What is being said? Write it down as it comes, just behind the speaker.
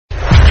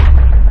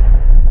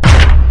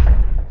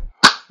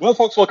Well,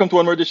 folks, welcome to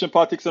one more edition of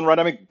Politics and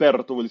Random.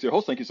 Berto Willis, your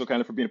host. Thank you so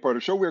kindly for being a part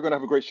of the show. We're going to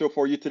have a great show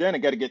for you today, and I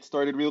got to get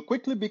started real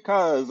quickly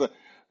because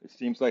it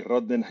seems like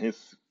Rodden is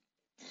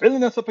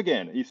filling us up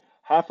again. He's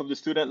half of the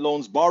student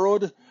loans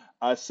borrowed,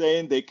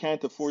 saying they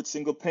can't afford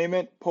single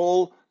payment.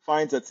 Poll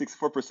finds that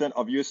 64%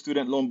 of U.S.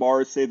 student loan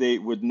borrowers say they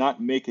would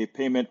not make a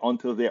payment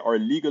until they are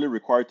legally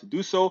required to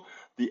do so.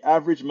 The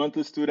average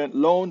monthly student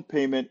loan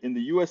payment in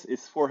the U.S.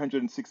 is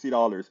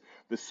 $460.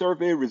 The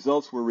survey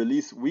results were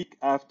released week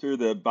after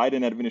the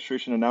Biden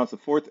administration announced a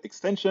fourth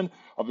extension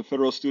of the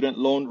federal student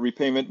loan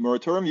repayment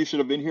moratorium. You should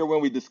have been here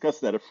when we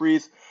discussed that, a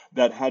freeze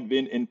that had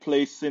been in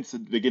place since the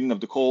beginning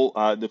of the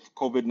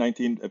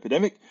COVID-19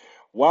 epidemic.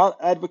 While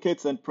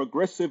advocates and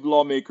progressive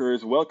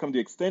lawmakers welcome the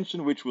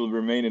extension, which will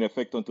remain in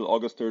effect until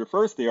August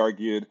 31st, they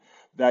argued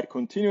that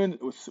continuing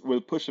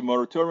will push the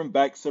moratorium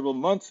back several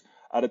months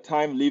at a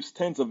time, leaves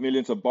tens of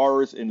millions of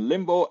borrowers in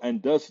limbo,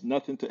 and does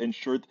nothing to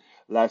ensure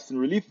lasting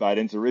relief.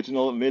 Biden's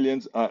original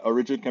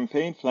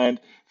campaign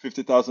planned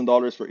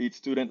 $50,000 for each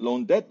student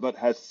loan debt, but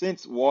has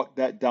since walked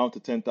that down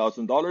to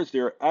 $10,000.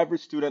 Their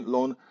average student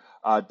loan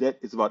debt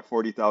is about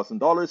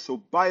 $40,000.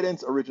 So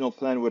Biden's original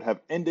plan would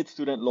have ended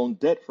student loan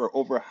debt for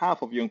over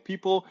half of young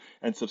people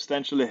and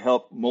substantially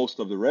helped most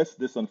of the rest.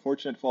 This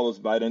unfortunately follows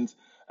Biden's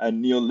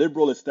and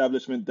neoliberal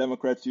establishment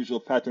Democrats' usual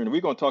pattern.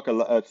 We're going to talk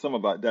some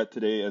about that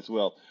today as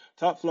well.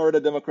 Top Florida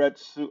Democrat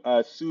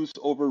sues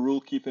over rule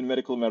keeping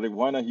medical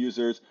marijuana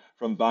users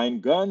from buying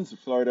guns.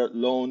 Florida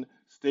loan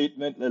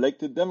statement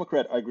elected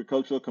Democrat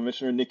Agricultural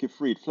Commissioner Nikki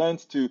Fried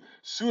plans to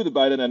sue the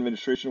Biden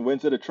administration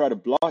Wednesday to try to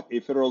block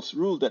a federal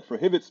rule that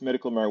prohibits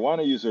medical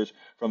marijuana users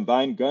from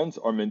buying guns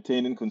or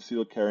maintaining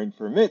concealed carrying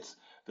permits.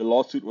 The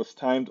lawsuit was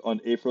timed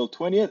on April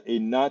 20th, a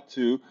not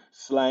to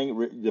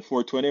slang the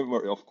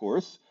 420, of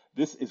course.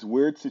 This is a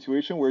weird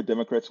situation where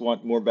Democrats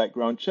want more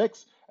background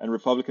checks and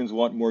Republicans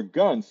want more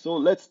guns. So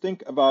let's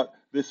think about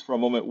this for a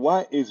moment.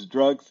 Why is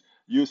drugs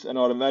use an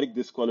automatic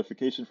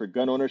disqualification for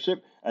gun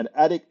ownership? An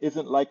addict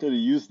isn't likely to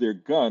use their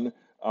gun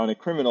on a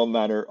criminal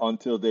manner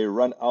until they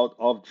run out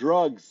of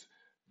drugs.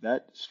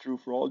 That's true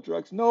for all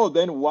drugs? No,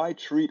 then why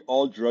treat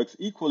all drugs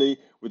equally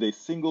with a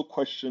single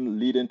question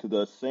leading to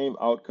the same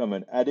outcome?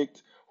 An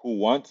addict who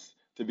wants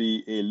to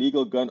be a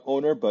legal gun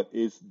owner but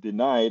is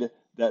denied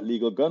that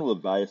legal gun will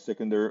buy a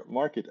secondary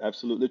market.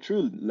 Absolutely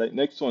true.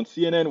 Next one,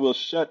 CNN will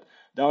shut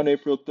down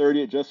April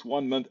 30th, just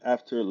 1 month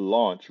after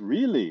launch.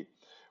 Really?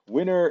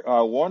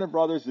 Warner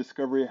Brothers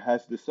Discovery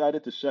has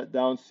decided to shut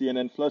down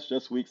CNN Plus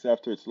just weeks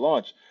after its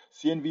launch.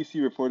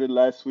 CNBC reported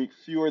last week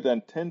fewer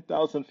than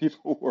 10,000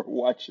 people were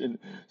watching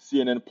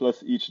CNN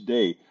Plus each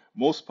day.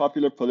 Most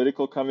popular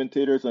political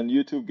commentators on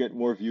YouTube get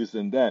more views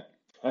than that.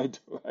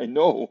 I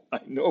know,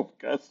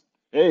 Gus.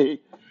 Hey,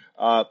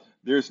 uh,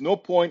 there's no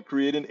point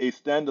creating a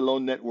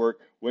standalone network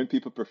when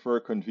people prefer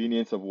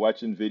convenience of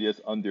watching videos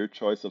on their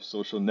choice of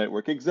social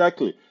network.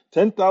 Exactly.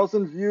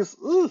 10,000 views.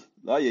 Ugh,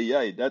 ay, ay,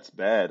 ay, that's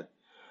bad.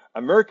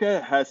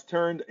 America has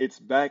turned its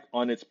back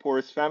on its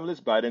poorest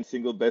families. Biden's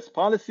single best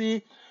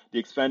policy, the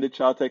expanded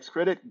child tax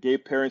credit,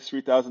 gave parents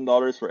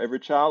 $3,000 for every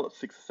child of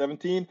 6 to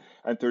 17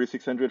 and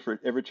 $3,600 for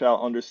every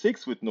child under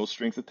 6 with no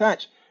strings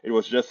attached. It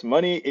was just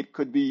money. It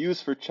could be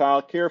used for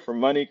child care, for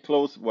money,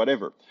 clothes,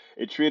 whatever.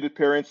 It treated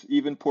parents,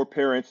 even poor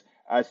parents,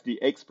 as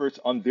the experts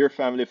on their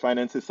family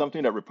finances,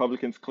 something that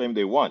Republicans claim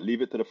they want.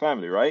 Leave it to the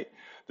family, right?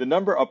 The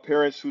number of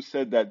parents who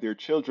said that their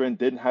children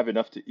didn't have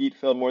enough to eat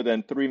fell more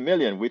than 3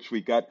 million, which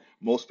we got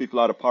most people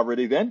out of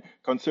poverty then.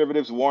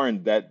 Conservatives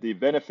warned that the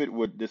benefit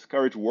would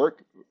discourage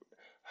work.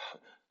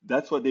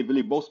 That's what they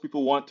believe. Most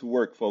people want to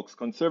work, folks.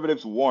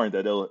 Conservatives warned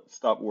that they'll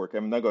stop work.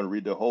 I'm not going to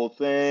read the whole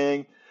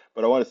thing,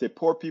 but I want to say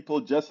poor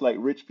people, just like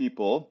rich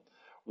people,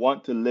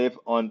 want to live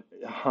on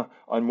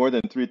on more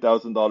than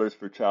 $3,000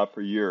 per child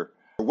per year.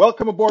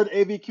 Welcome aboard,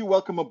 AVQ.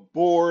 Welcome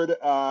aboard.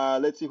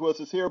 Let's see who else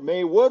is here.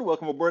 May Wood.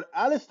 Welcome aboard,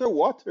 Alistair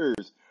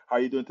Waters. How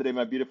are you doing today,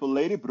 my beautiful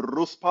lady?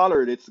 Bruce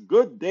Pollard. It's a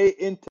good day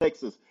in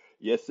Texas.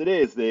 Yes, it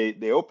is.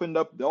 They opened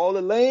up. All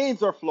the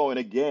lanes are flowing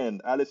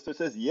again. Alistair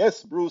says,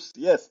 yes, Bruce,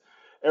 yes.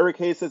 Eric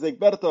Hayes says,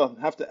 Egberto,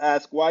 have to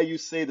ask why you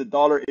say the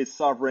dollar is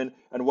sovereign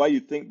and why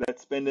you think that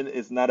spending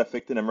is not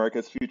affecting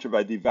America's future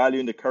by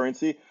devaluing the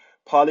currency.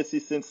 Policy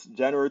since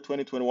January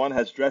 2021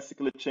 has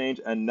drastically changed,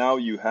 and now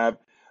you have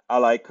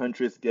allied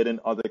countries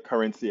getting other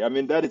currency. I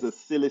mean, that is a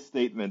silly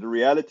statement. The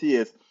reality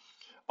is,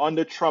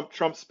 under Trump,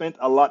 Trump spent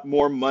a lot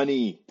more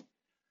money.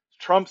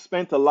 Trump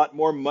spent a lot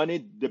more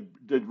money.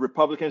 The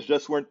Republicans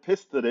just weren't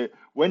pissed at it.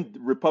 When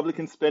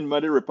Republicans spend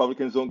money,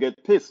 Republicans don't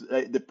get pissed.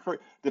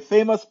 The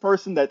famous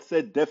person that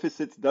said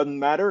deficits doesn't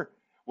matter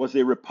was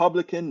a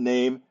Republican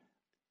named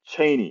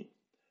Cheney.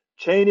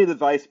 Cheney, the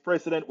vice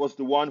president, was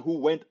the one who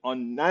went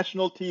on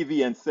national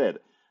TV and said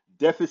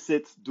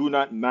deficits do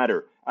not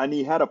matter. And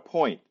he had a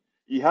point.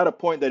 He had a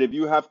point that if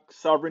you have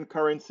sovereign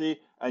currency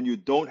and here are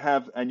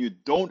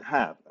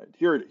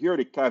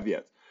the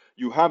caveats.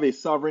 You have a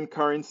sovereign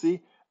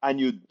currency and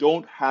you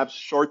don't have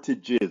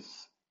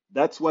shortages.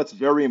 That's what's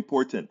very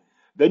important.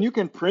 Then you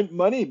can print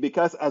money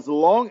because as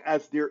long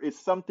as there is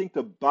something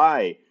to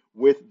buy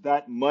with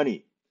that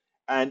money,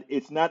 and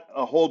it's not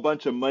a whole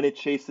bunch of money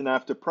chasing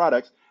after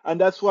products. And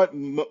that's what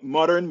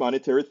modern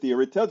monetary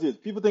theory tells you.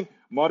 People think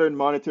modern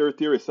monetary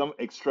theory is some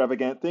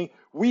extravagant thing.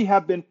 We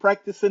have been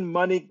practicing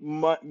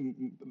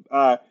modern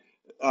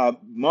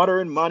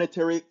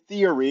monetary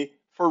theory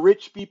for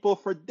rich people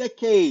for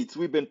decades.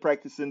 We've been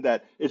practicing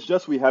that. It's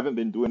just we haven't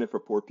been doing it for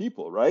poor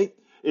people, right?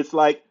 It's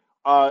like,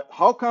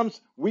 how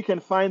comes we can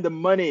find the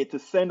money to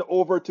send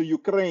over to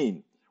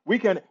Ukraine? We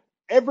can,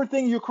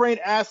 everything Ukraine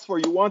asks for,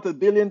 you want $1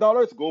 billion,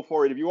 go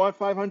for it. If you want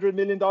 $500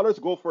 million,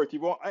 go for it. If you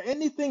want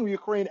anything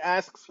Ukraine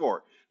asks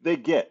for, they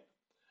get.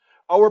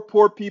 Our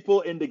poor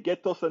people in the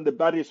ghettos and the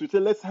barrios, we say,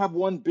 let's have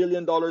 $1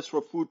 billion for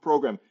a food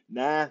program.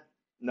 Nah,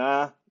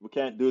 we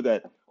can't do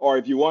that. Or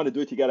if you want to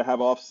do it, you got to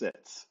have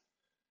offsets.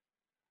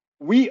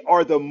 We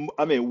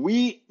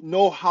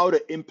know how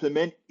to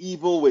implement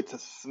evil with a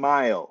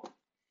smile.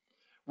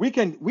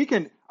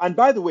 And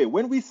by the way,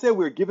 when we say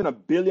we're giving $1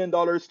 billion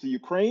to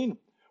Ukraine,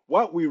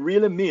 what we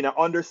really mean, I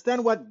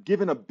understand what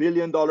giving $1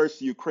 billion to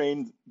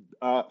Ukraine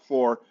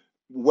for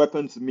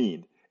weapons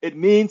mean. It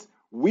means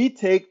we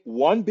take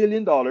 $1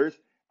 billion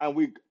and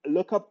we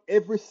look up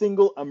every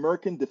single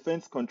American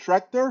defense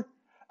contractor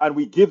and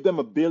we give them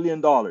 $1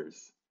 billion.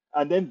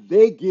 And then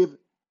they give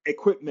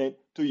equipment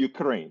to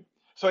Ukraine.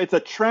 So it's a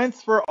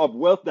transfer of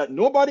wealth that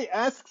nobody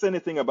asks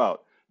anything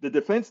about. The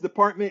Defense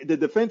Department, the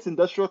Defense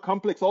Industrial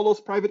Complex, all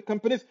those private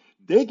companies,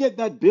 they get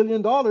that $1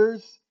 billion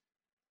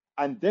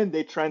and then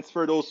they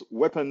transfer those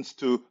weapons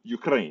to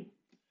Ukraine.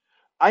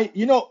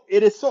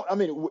 It is so,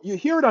 you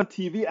hear it on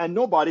TV and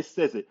nobody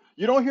says it.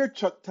 You don't hear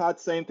Chuck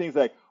Todd saying things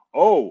like,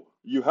 oh,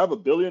 you have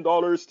 $1 billion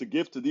to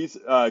give to these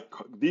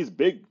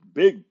big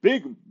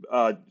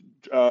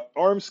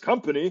arms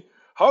company.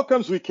 How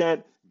comes we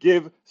can't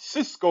give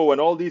Cisco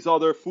and all these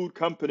other food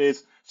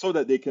companies so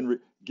that they can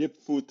give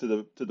food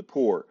to the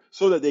poor,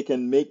 so that they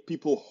can make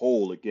people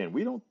whole again?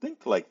 We don't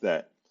think like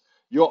that.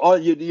 You'll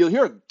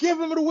hear, give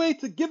them it away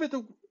to give it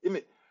to.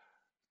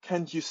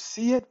 Can you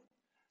see it?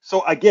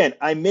 So again,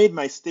 I made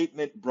my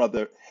statement,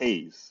 Brother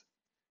Hayes.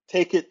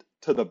 Take it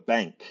to the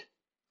bank.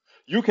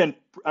 You can,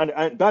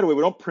 and by the way,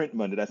 we don't print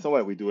money. That's not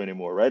what we do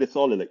anymore, right? It's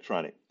all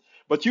electronic.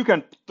 But you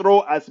can throw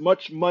as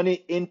much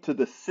money into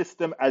the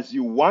system as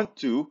you want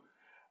to,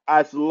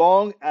 as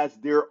long as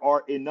there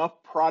are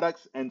enough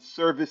products and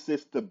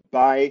services to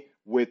buy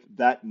with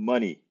that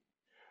money.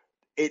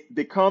 It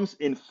becomes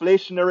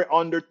inflationary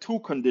under two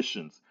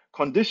conditions.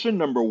 Condition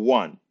number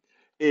one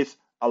is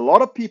a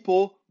lot of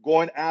people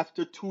going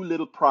after too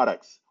little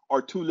products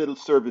or too little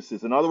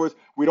services. In other words,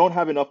 we don't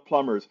have enough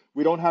plumbers,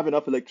 we don't have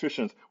enough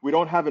electricians, we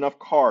don't have enough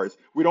cars,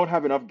 we don't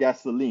have enough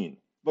gasoline.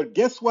 But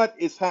guess what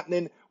is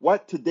happening?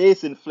 What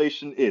today's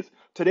inflation is?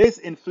 Today's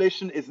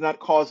inflation is not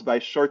caused by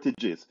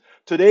shortages.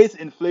 Today's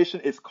inflation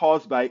is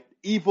caused by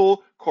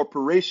evil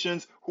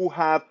corporations who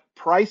have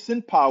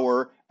pricing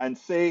power and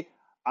say,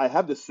 I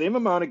have the same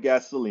amount of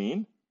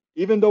gasoline,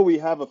 even though we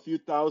have a few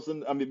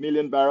thousand,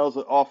 million barrels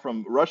off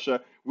from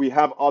Russia, we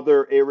have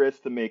other areas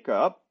to make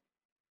up.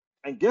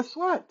 And guess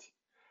what?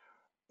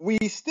 We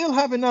still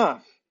have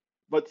enough.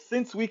 But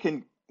since we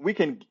can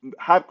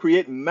have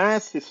create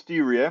mass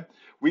hysteria,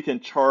 we can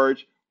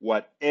charge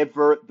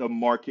whatever the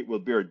market will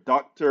bear.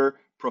 Dr.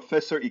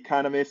 Professor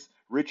Economist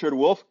Richard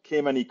Wolff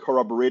came and he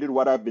corroborated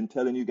what I've been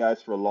telling you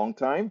guys for a long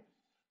time.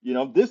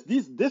 This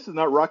is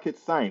not rocket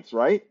science,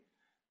 right?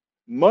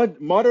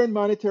 Modern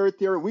monetary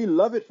theory, we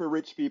love it for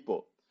rich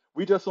people.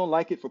 We just don't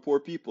like it for poor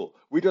people.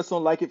 We just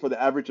don't like it for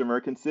the average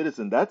American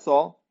citizen. That's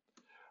all.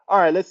 All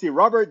right, let's see.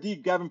 Robert D.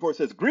 Davenport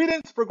says,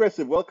 "Greetings,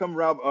 progressive. Welcome,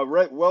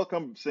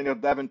 welcome, Senator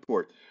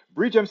Davenport.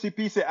 Bridge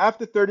MCP say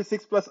after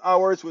 36 plus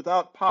hours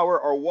without power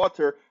or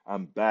water,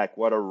 I'm back.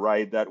 What a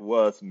ride that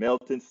was.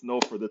 Melting snow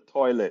for the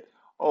toilet.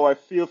 Oh, I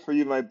feel for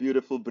you, my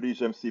beautiful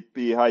Bridge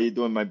MCP. How you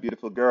doing, my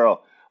beautiful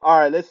girl? All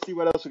right, let's see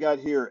what else we got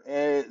here.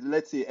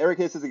 Let's see. Eric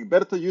Hayes says,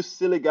 "Better you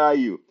silly guy,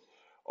 you."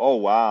 Oh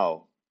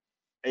wow.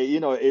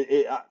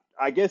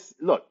 I guess.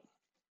 Look,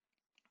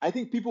 I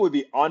think people would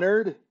be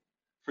honored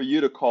for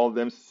you to call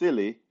them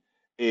silly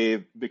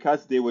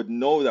because they would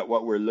know that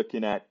what we're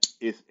looking at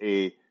is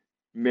a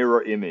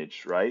mirror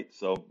image, right?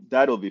 So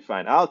that'll be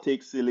fine. I'll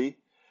take silly.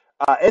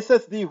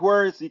 SSD,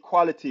 where is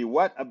equality?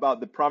 What about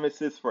the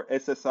promises for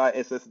SSI,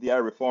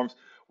 SSDI reforms?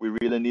 We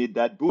really need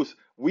that boost.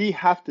 We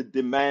have to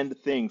demand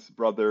things,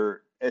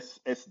 brother.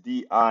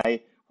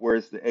 SSDI,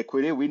 where's the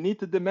equity? We need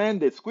to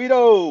demand it.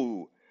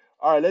 Squeedo!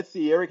 All right, let's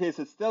see. Eric Hayes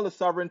says, tell the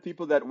sovereign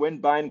people that when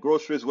buying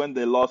groceries when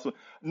they lost.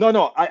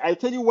 No. I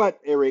tell you what,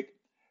 Eric,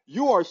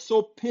 you are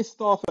so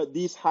pissed off at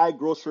these high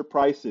grocery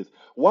prices.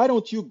 Why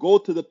don't you go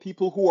to the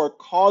people who are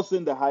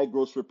causing the high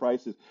grocery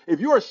prices?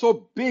 If you are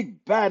so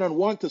big, bad, and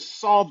want to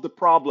solve the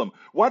problem,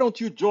 why don't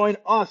you join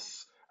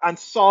us and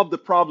solve the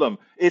problem?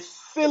 It's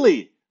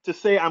silly to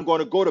say I'm going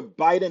to go to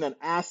Biden and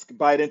ask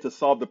Biden to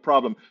solve the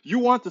problem. You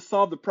want to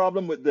solve the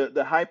problem with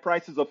the high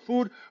prices of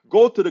food?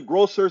 Go to the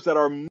grocers that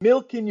are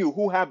milking you,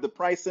 who have the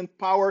pricing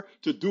power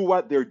to do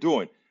what they're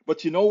doing.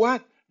 But you know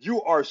what?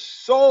 You are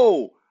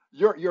so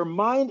your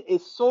mind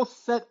is so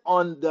set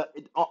on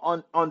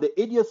the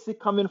idiocy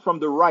coming from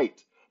the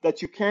right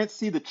that you can't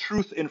see the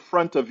truth in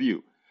front of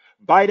you.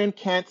 Biden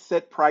can't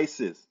set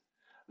prices.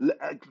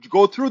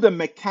 Go through the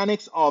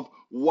mechanics of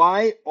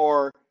why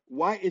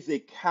is a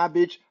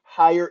cabbage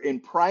higher in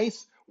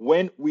price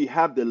when we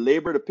have the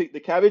labor to pick the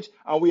cabbage,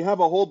 and we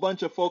have a whole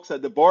bunch of folks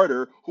at the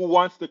border who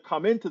wants to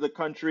come into the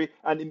country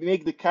and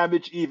make the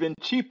cabbage even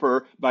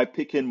cheaper by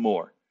picking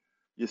more.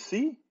 You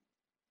see?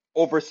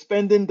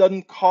 Overspending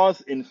doesn't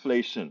cause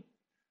inflation.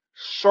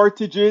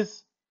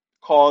 Shortages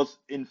cause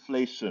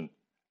inflation.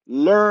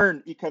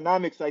 Learn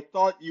economics. I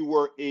thought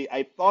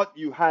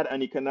you had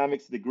an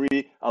economics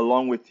degree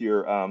along with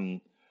your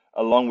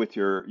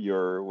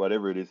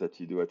whatever it is that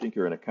you do. I think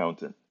you're an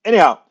accountant.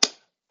 Anyhow,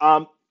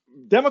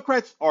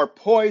 Democrats are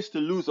poised to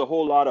lose a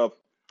whole lot of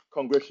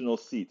congressional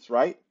seats,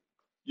 right?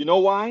 You know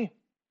why?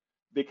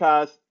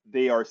 Because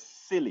they are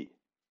silly.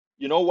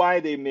 You know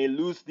why they may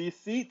lose these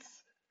seats?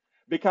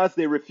 Because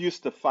they refuse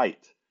to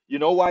fight. You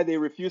know why they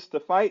refuse to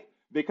fight?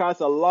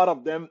 Because a lot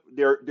of them,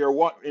 they're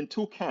in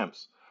two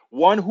camps.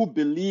 One who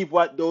believe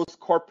what those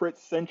corporate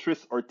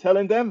centrists are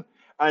telling them,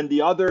 and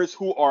the others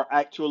who are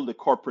actually the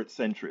corporate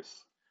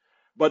centrists.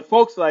 But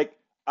folks like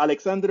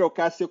Alexandria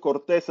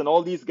Ocasio-Cortez and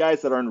all these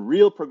guys that are in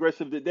real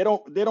progressive, they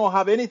don't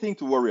have anything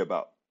to worry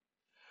about.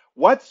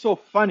 What's so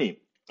funny?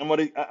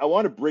 I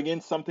want to bring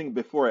in something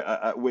before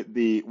with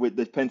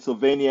the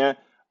Pennsylvania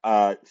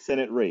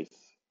Senate race.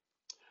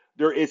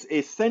 There is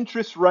a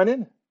centrist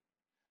running.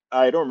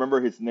 I don't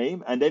remember his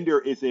name, and then there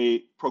is a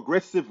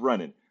progressive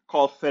running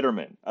called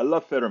Fetterman. I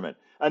love Fetterman.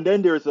 And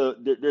then there's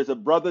a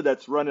brother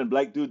that's running,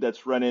 black dude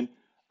that's running,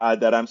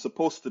 that I'm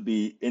supposed to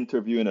be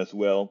interviewing as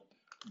well.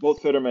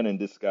 Both Fetterman and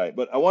this guy.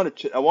 But I want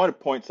to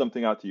point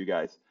something out to you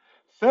guys.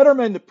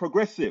 Fetterman, the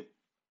progressive,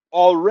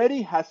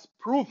 already has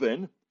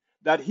proven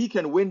that he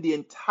can win the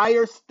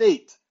entire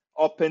state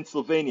of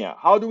Pennsylvania.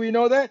 How do we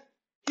know that?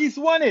 He's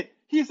won it.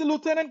 He's the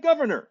lieutenant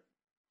governor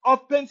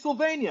of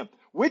Pennsylvania,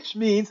 which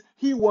means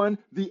he won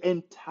the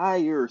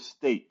entire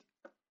state.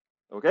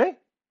 Okay?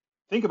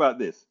 Think about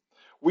this.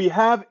 We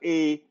have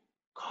a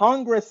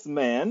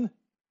congressman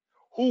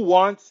who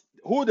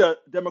the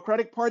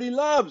Democratic Party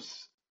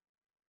loves.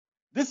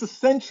 This is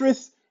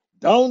centrist,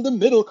 down the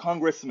middle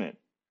congressman.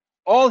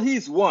 All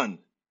he's won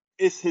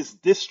is his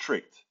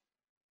district.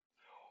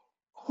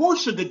 Who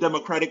should the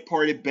Democratic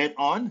Party bet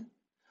on?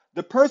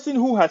 The person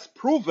who has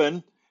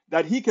proven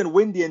that he can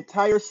win the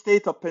entire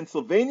state of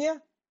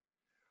Pennsylvania?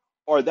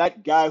 Or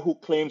that guy who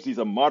claims he's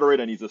a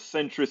moderate and he's a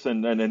centrist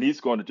and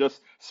he's going to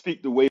just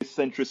speak the way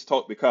centrists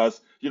talk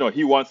because,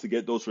 he wants to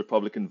get those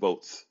Republican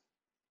votes?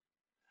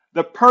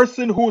 The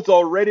person who's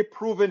already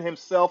proven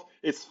himself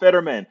is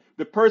Fetterman.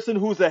 The person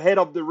who's ahead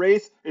of the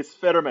race is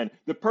Fetterman.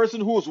 The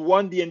person who's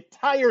won the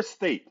entire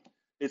state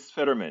is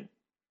Fetterman.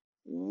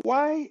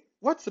 Why?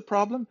 What's the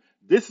problem?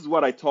 This is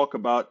what I talk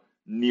about,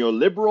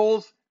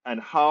 neoliberals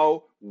and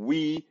how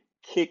we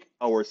kick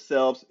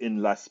ourselves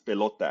in las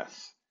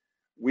pelotas.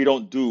 We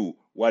don't do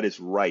what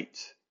is right.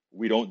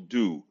 We don't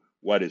do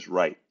what is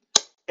right.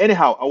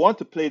 Anyhow, I want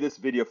to play this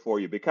video for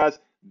you because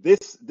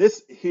this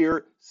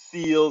here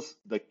seals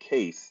the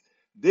case.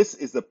 This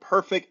is the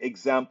perfect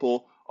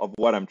example of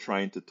what I'm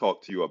trying to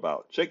talk to you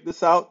about. Check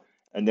this out,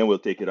 and then we'll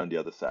take it on the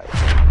other side.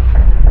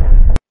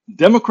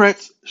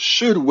 Democrats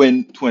should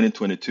win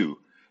 2022.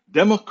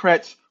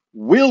 Democrats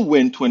will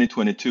win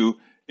 2022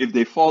 if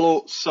they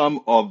follow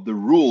some of the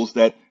rules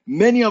that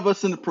many of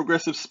us in the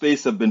progressive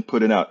space have been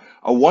putting out.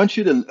 I want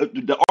you to,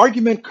 the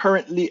argument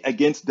currently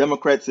against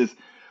Democrats is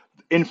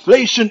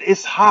inflation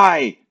is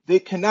high. They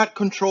cannot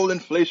control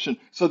inflation.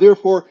 So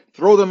therefore,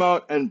 throw them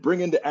out and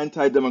bring in the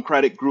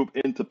anti-democratic group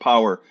into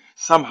power.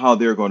 Somehow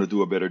they're going to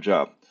do a better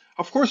job.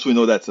 Of course, we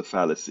know that's a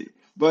fallacy.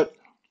 But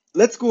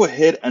let's go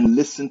ahead and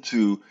listen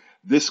to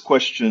this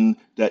question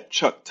that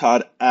Chuck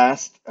Todd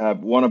asked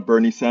one of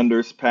Bernie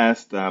Sanders'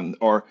 past,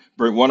 or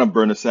one of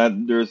Bernie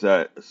Sanders'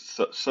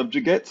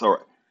 subjugates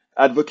or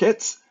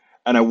advocates.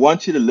 And I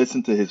want you to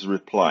listen to his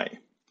reply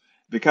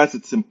because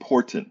it's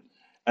important.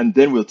 And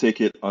then we'll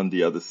take it on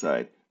the other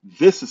side.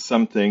 This is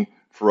something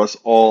for us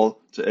all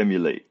to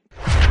emulate.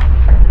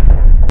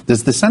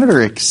 Does the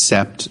senator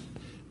accept,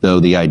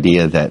 though, the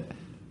idea that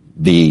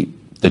the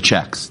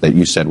checks that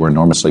you said were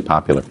enormously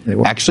popular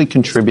actually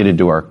contributed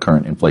to our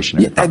current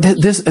inflationary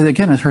problems? This,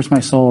 again, it hurts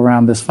my soul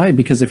around this fight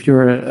because if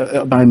you're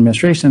a Biden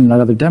administration and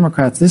other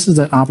Democrats, this is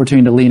an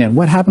opportunity to lean in.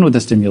 What happened with the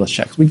stimulus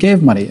checks? We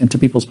gave money into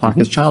people's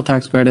pockets, child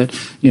tax credit,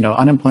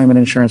 unemployment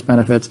insurance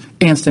benefits,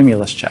 and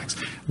stimulus checks.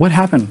 What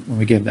happened when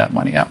we gave that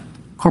money out?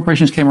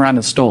 Corporations came around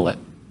and stole it.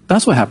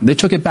 That's what happened. They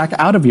took it back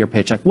out of your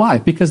paycheck. Why?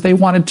 Because they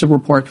wanted to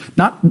report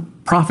not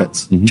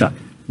profits, Chuck,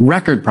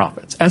 record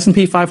profits.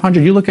 S&P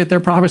 500, you look at their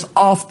profits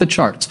off the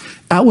charts.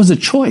 That was a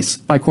choice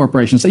by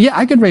corporations. So yeah,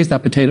 I could raise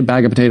that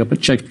bag of potato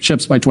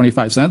chips by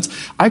 25 cents.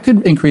 I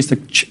could increase the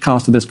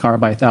cost of this car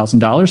by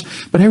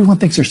 $1,000, but everyone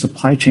thinks there's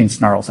supply chain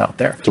snarls out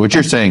there. So what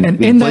you're saying, and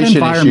the in that inflation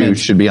issue environment,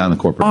 should be on the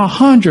corporate.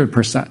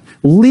 100%.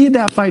 Lead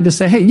that fight to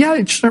say, hey,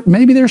 yeah,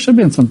 maybe there should have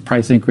been some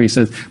price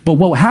increases. But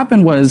what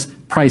happened was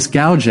price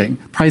gouging,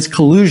 price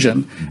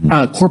collusion,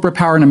 corporate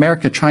power in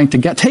America trying to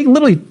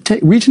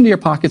reach into your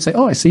pocket, say,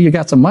 oh, I see you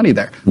got some money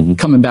there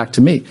coming back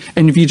to me.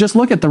 And if you just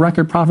look at the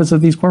record profits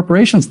of these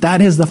corporations,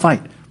 that is the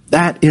fight.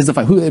 That is the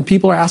fight.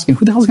 People are asking,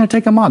 who the hell is going to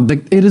take them on?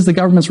 It is the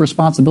government's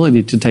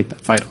responsibility to take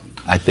that fight on.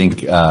 I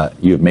think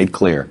you have made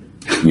clear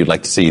you'd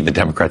like to see the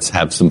Democrats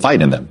have some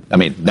fight in them. I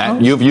mean,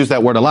 you've used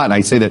that word a lot, and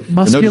I say that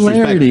muscularity,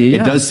 no disrespect,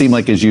 it does seem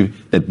like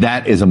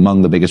that is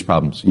among the biggest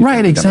problems.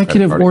 Right,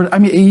 executive order. I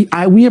mean,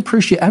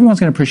 everyone's going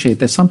to appreciate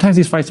this. Sometimes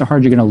these fights are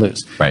hard, you're going to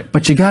lose. Right.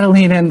 But you got to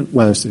lean in,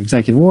 whether it's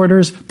executive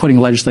orders, putting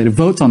legislative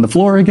votes on the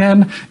floor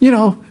again,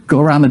 go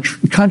around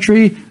the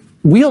country,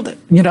 wield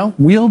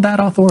that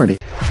authority.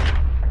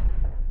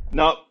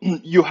 Now,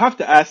 you have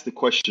to ask the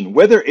question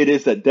whether it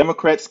is that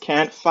Democrats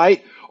can't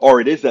fight or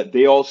it is that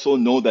they also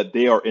know that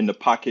they are in the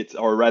pockets,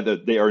 or rather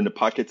they are in the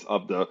pockets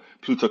of the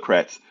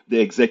plutocrats, the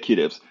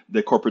executives,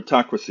 the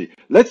corporatocracy.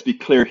 Let's be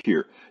clear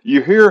here.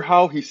 You hear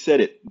how he said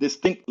it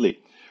distinctly.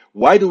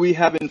 Why do we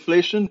have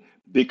inflation?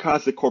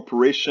 Because the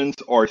corporations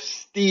are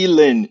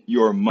stealing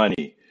your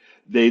money.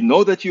 They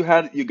know that you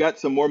got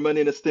some more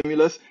money in the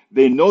stimulus.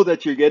 They know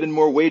that you're getting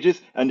more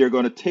wages, and they're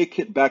going to take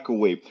it back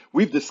away.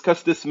 We've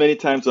discussed this many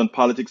times on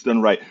Politics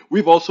Done Right.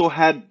 We've also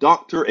had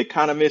Dr.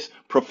 Economist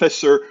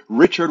Professor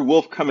Richard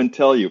Wolff come and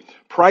tell you,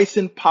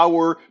 pricing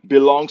power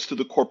belongs to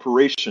the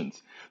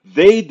corporations.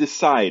 They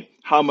decide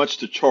how much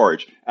to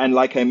charge. And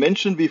like I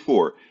mentioned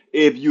before,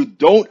 if you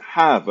don't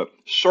have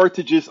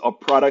shortages of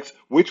products,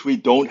 which we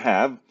don't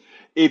have,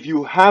 if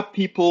you have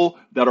people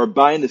that are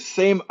buying the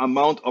same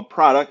amount of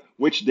product,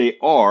 which they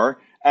are,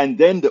 and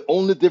then the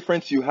only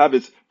difference you have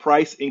is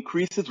price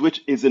increases,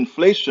 which is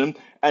inflation,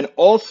 and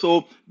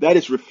also that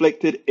is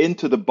reflected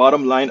into the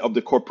bottom line of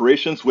the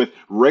corporations with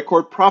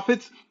record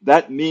profits,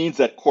 that means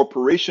that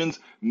corporations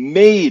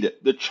made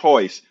the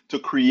choice to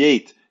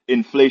create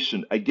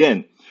inflation.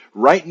 Again,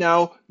 right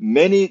now,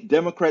 many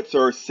Democrats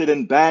are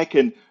sitting back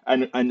and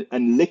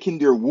licking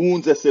their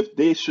wounds as if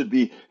they should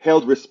be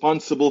held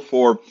responsible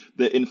for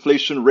the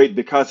inflation rate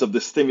because of the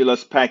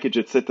stimulus package,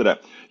 etc.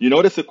 You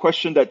notice a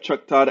question that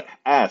Chuck Todd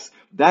asked.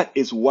 That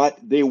is what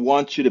they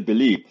want you to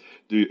believe.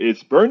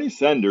 Is Bernie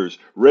Sanders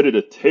ready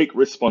to take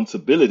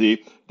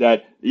responsibility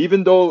that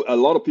even though a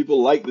lot of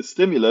people like the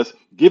stimulus,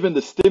 given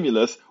the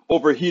stimulus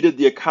overheated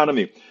the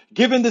economy?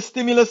 Given the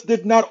stimulus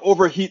did not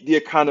overheat the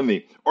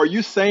economy. Are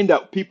you saying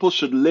that people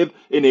should live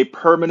in a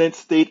permanent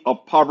state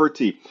of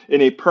poverty,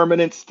 in a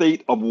permanent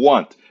state of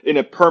want, in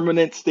a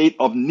permanent state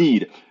of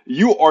need?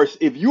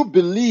 If you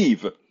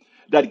believe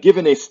that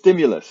given a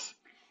stimulus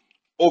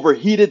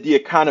overheated the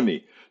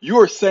economy, you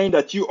are saying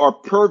that you are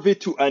privy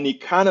to an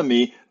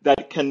economy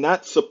that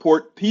cannot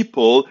support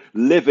people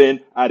living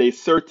at a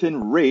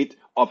certain rate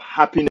of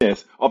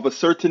happiness, of a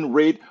certain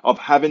rate of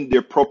having the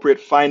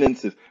appropriate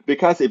finances.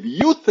 Because if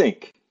you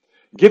think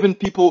giving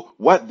people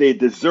what they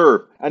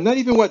deserve, and not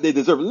even what they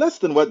deserve, less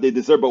than what they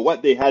deserve, but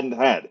what they hadn't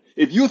had,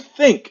 if you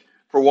think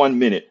for 1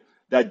 minute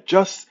that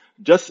just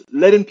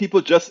letting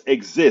people just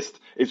exist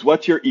is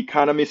what your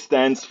economy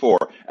stands for,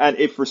 and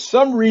if for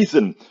some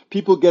reason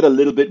people get a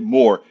little bit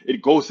more,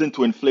 it goes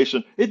into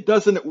inflation, it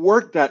doesn't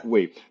work that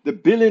way. The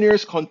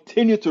billionaires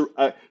continue to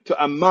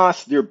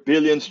amass their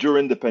billions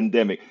during the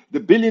pandemic. The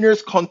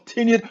billionaires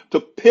continued to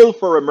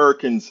pilfer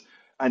Americans,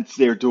 and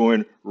they're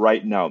doing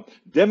right now.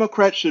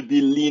 Democrats should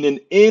be leaning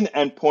in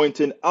and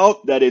pointing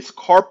out that it's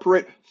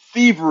corporate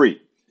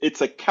thievery.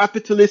 It's a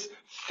capitalist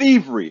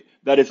thievery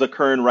that is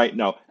occurring right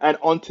now. And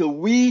until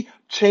we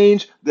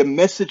change the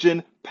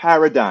messaging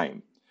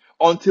paradigm,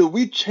 until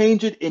we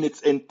change it in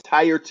its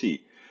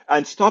entirety,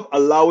 and stop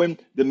allowing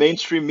the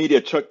mainstream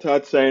media, Chuck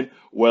Todd saying,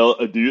 well,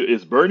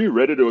 is Bernie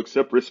ready to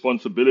accept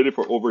responsibility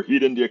for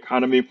overheating the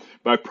economy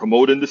by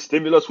promoting the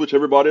stimulus, which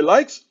everybody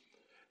likes?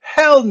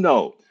 Hell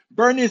no.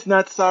 Bernie's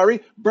not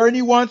sorry.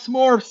 Bernie wants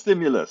more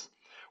stimulus.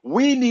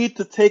 We need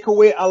to take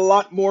away a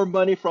lot more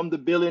money from the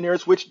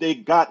billionaires, which they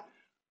got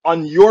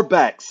on your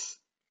backs.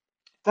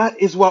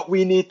 That is what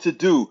we need to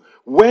do.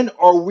 When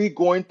are we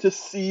going to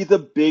see the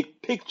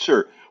big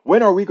picture?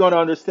 When are we going to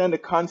understand the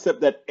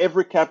concept that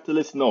every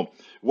capitalist knows?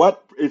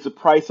 What is the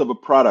price of a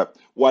product?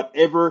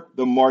 Whatever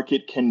the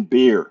market can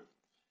bear.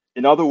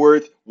 In other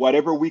words,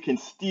 whatever we can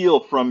steal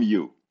from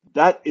you.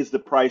 That is the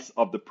price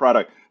of the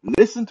product.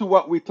 Listen to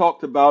what we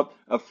talked about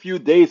a few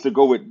days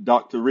ago with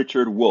Dr.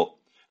 Richard Wolff.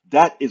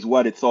 That is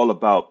what it's all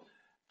about.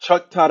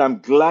 Chuck Todd, I'm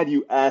glad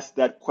you asked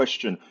that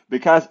question,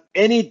 because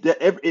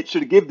it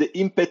should give the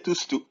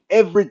impetus to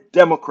every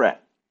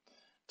Democrat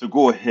to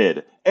go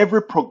ahead,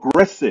 every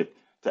progressive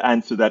to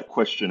answer that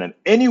question. And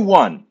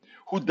anyone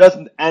who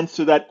doesn't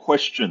answer that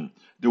question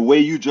the way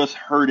you just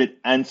heard it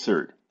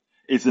answered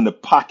is in the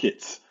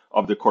pockets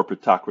of the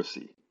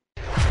corporatocracy.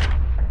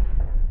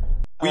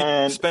 We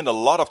And spend a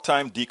lot of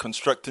time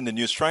deconstructing the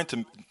news, trying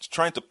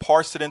to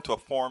parse it into a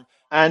form.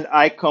 and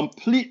I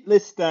completely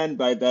stand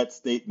by that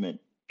statement.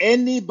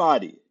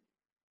 Anybody,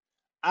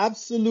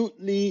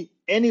 absolutely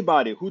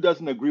anybody who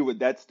doesn't agree with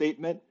that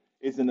statement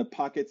is in the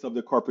pockets of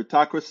the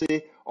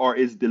corporatocracy or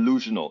is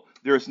delusional.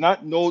 There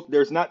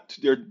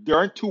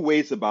aren't two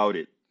ways about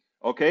it.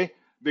 Okay?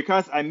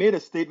 Because I made a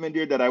statement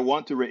here that I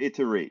want to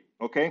reiterate.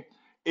 Okay?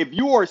 If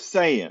you are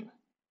saying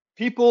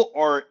people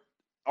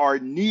are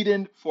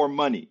needing for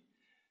money,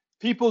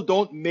 people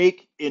don't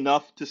make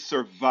enough to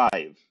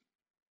survive.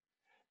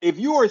 If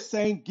you are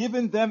saying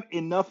giving them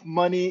enough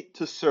money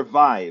to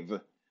survive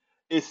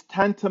is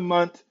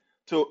tantamount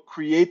to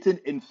creating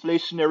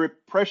inflationary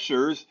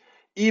pressures,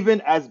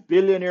 even as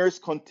billionaires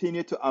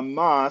continue to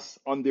amass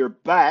on their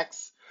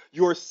backs,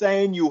 you're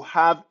saying you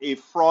have a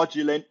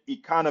fraudulent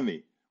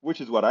economy,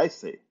 which is what I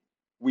say.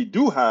 We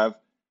do have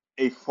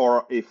a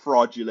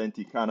fraudulent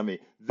economy.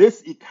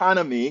 This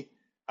economy,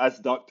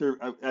 as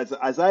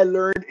I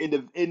learned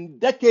in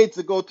decades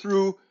ago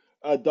through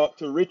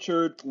Dr.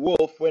 Richard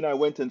Wolff when I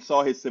went and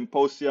saw his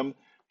symposium,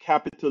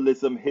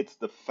 Capitalism Hits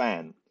the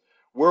Fan,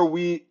 where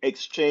we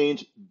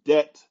exchange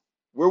debt,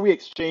 where we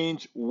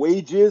exchange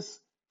wages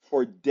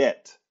for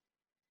debt.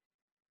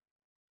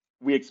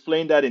 We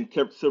explained that in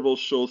several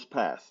shows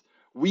past.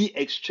 We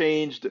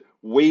exchanged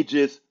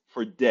wages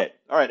for debt.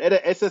 All right,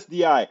 at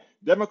SSDI,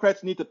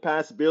 Democrats need to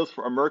pass bills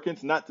for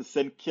Americans not to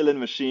send killing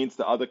machines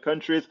to other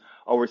countries.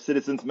 Our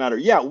citizens matter.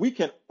 Yeah, we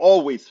can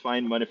always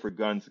find money for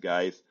guns,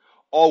 guys.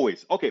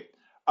 Always. Okay,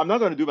 I'm not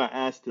going to do my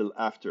ass till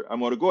after.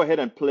 I'm going to go ahead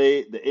and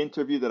play the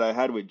interview that I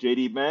had with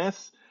JD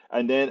Mass,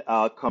 and then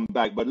I'll come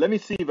back. But let me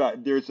see if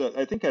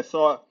I think I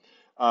saw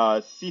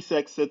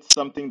CSEC said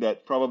something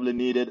that probably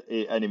needed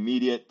an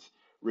immediate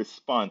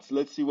response.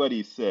 Let's see what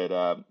he said.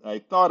 I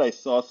thought I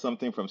saw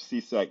something from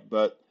CSEC,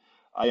 but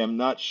I am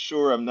not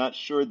sure. I'm not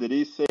sure. Did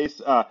he say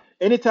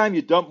anytime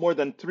you dump more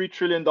than $3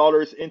 trillion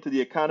into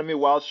the economy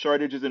while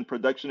shortages in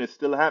production is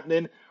still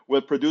happening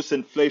will produce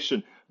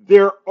inflation?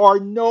 There are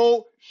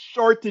no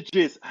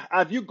shortages.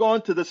 Have you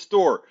gone to the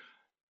store?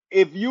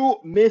 If you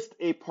missed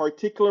a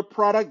particular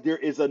product, there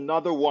is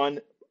another one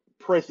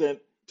present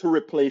to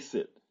replace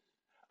it.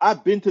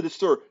 I've been to the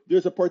store.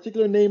 There's a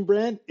particular name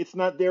brand. It's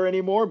not there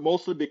anymore,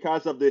 mostly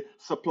because of the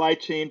supply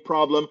chain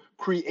problem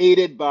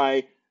created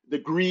by the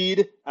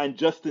greed and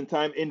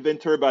just-in-time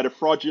inventory by the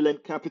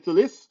fraudulent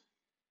capitalists.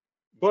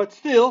 But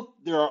still,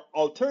 there are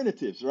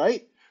alternatives,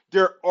 right?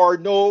 There are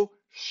no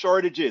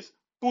shortages.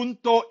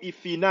 Punto y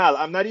final.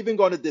 I'm not even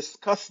going to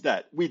discuss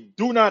that. We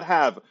do not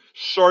have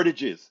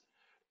shortages.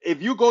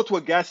 If you go to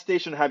a gas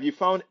station, have you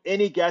found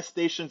any gas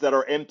stations that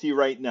are empty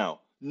right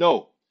now?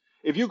 No.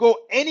 If you go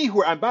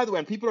anywhere, and by the way,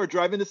 and people are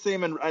driving the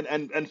same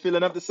and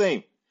filling up the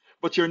same,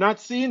 but you're not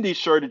seeing these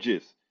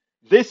shortages.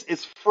 This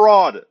is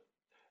fraud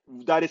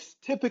that is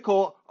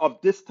typical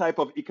of this type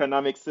of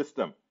economic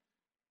system.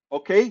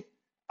 Okay?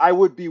 I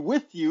would be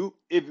with you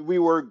if we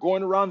were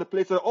going around the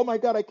place and, oh my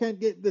God, I can't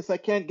get this, I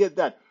can't get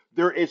that.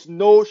 There is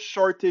no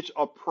shortage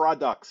of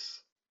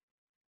products.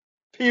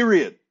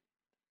 Period.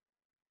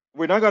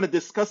 We're not going to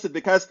discuss it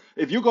because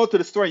if you go to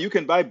the store and you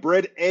can buy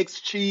bread,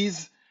 eggs,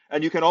 cheese,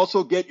 and you can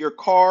also get your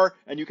car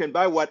and you can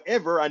buy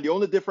whatever, and the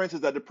only difference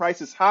is that the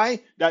price is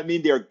high, that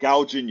means they're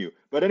gouging you.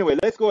 But anyway,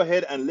 let's go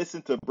ahead and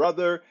listen to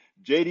Brother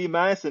JD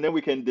Mass, and then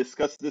we can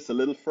discuss this a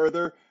little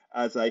further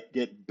as I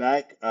get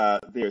back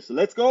there. So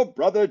let's go,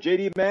 Brother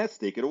JD Mass,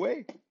 take it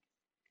away.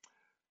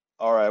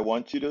 All right, I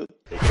want you to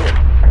take it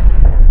away.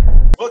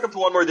 Welcome to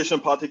one more edition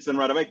of Politics and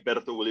Random.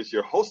 Berto Willis,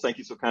 your host. Thank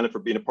you so kindly for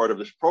being a part of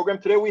this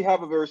program. Today we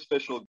have a very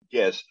special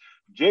guest,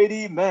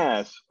 JD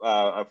Mass,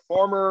 a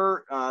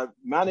former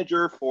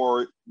manager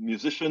for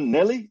musician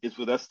Nelly, is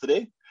with us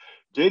today.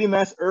 JD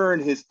Mass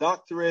earned his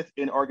doctorate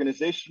in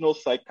organizational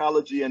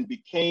psychology and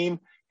became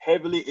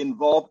heavily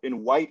involved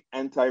in white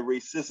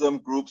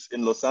anti-racism groups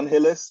in Los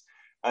Angeles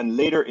and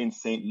later in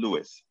St.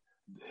 Louis.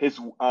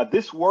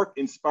 This work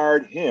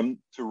inspired him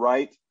to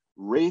write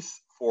Race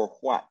for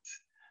What?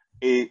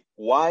 A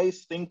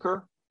wise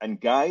thinker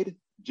and guide,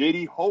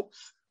 JD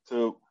hopes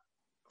for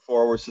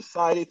our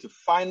society to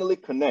finally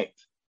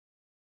connect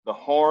the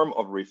harm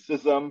of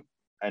racism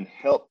and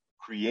help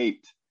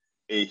create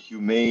a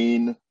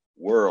humane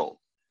world.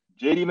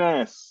 JD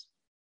Mass,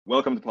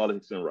 welcome to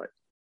Politics and Right.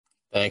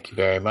 Thank you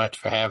very much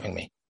for having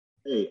me.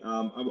 Hey,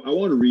 I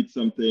want to read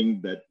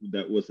something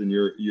that was in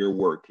your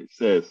work. It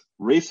says,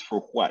 Race for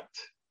What?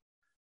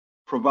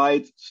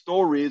 Provides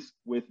stories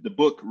with the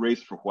book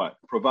Race for What?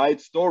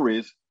 Provides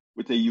stories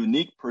with a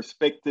unique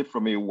perspective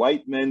from a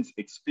white man's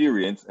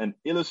experience and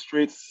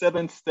illustrates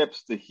 7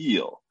 steps to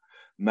heal.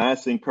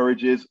 Mass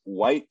encourages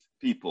white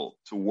people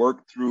to work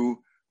through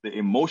the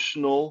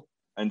emotional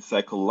and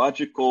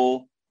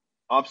psychological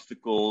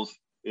obstacles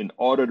in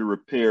order to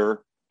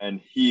repair and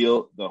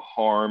heal the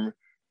harm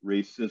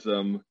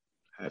racism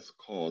has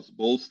caused.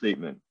 Bold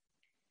statement.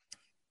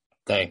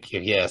 Thank you.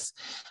 Yes.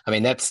 I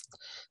mean, that's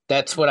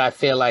what I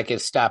feel like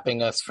is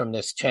stopping us from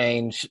this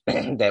change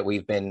that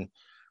we've been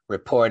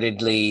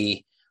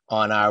reportedly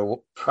on our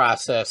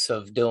process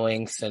of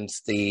doing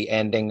since the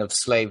ending of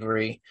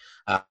slavery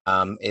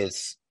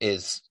is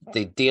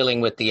the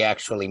dealing with the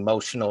actual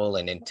emotional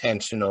and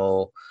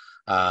intentional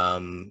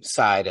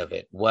side of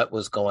it. What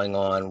was going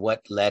on?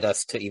 What led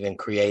us to even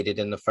create it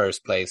in the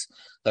first place?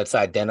 Let's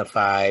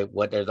identify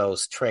what are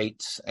those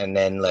traits, and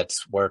then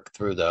let's work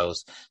through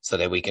those so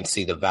that we can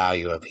see the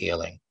value of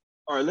healing.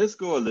 All right, let's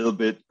go a little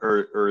bit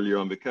earlier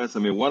on, because I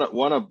mean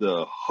one of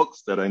the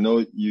hooks that I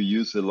know you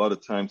use a lot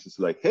of times is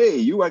like, hey,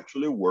 you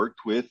actually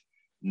worked with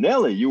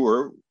Nelly. You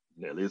were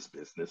Nelly's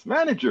business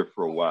manager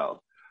for a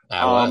while.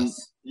 I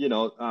was.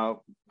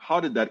 How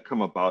did that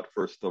come about,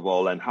 first of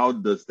all, and how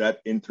does that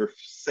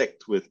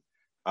intersect with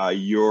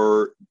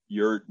your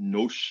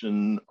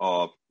notion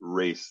of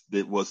race?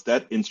 Was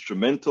that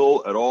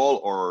instrumental at all,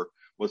 or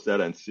was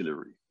that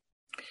ancillary?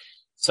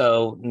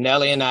 So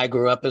Nelly and I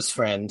grew up as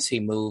friends.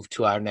 He moved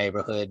to our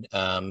neighborhood,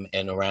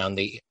 and around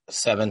the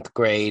 7th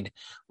grade,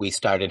 we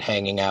started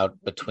hanging out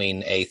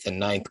between 8th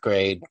and 9th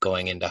grade,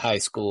 going into high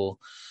school.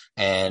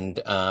 And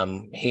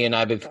he and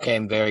I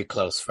became very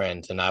close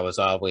friends, and I was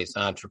always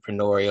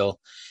entrepreneurial.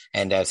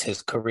 And as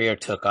his career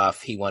took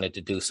off, he wanted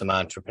to do some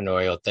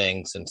entrepreneurial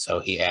things. And so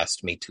he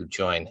asked me to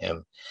join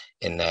him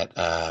in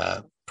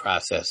that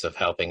process of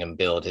helping him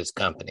build his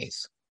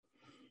companies.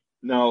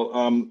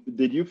 Now,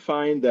 did you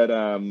find that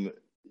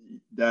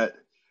that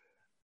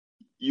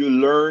you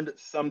learned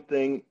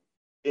something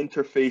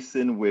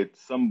interfacing with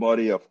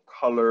somebody of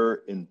color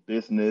in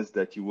business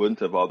that you wouldn't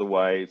have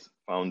otherwise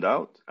found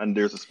out? And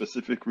there's a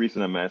specific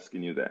reason I'm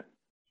asking you that.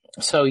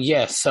 So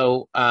yes,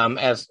 so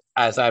as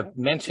I've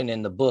mentioned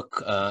in the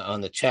book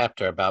on the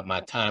chapter about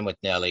my time with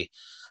Nelly,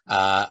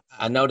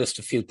 I noticed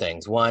a few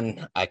things.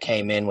 One, I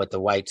came in with the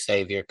white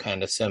savior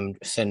kind of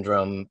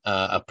syndrome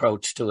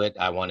approach to it.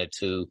 I wanted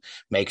to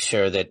make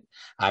sure that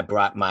I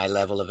brought my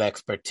level of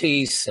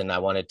expertise, and I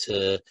wanted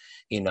to,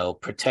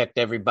 protect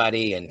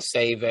everybody and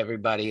save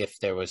everybody if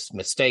there was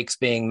mistakes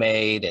being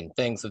made and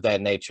things of that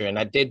nature. And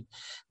I did,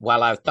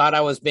 while I thought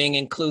I was being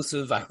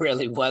inclusive, I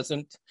really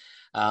wasn't.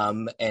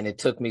 And it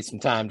took me some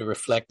time to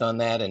reflect on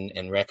that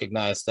and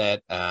recognize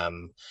that.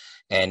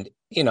 And,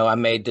 I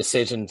made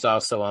decisions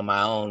also on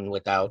my own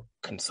without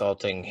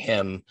consulting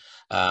him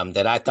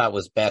that I thought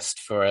was best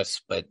for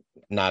us, but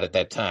not at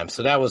that time.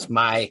 So that was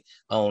my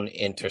own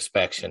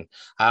introspection.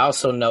 I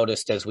also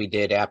noticed as we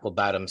did Apple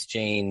Bottoms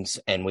jeans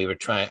and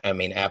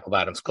Apple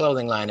Bottoms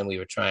clothing line, and we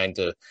were trying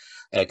to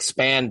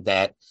expand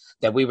that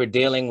we were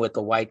dealing with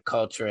a white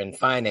culture in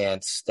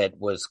finance that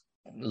was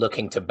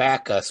looking to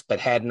back us,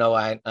 but had no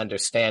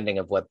understanding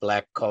of what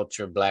Black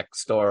culture, Black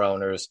store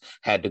owners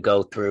had to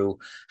go through,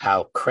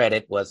 how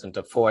credit wasn't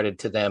afforded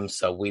to them.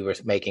 So we were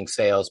making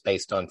sales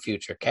based on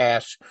future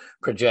cash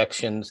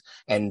projections,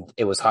 and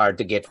it was hard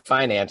to get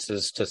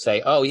finances to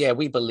say, oh yeah,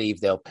 we believe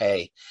they'll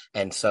pay.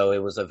 And so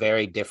it was a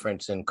very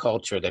difference in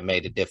culture that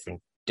made it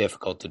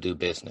difficult to do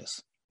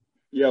business.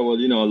 Yeah, well,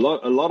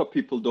 a lot of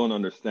people don't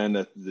understand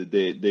that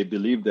they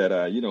believe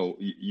that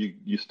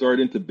you start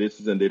into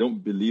business and they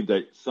don't believe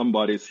that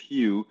somebody's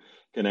hue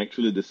can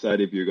actually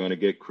decide if you're going to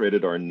get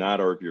credit or not,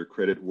 or if you're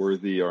credit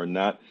worthy or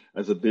not.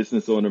 As a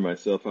business owner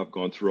myself, I've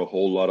gone through a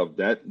whole lot of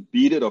that.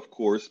 Beat it, of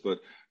course, but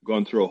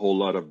gone through a whole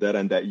lot of that,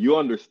 and that you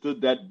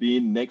understood that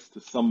being next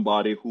to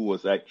somebody who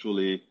was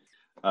actually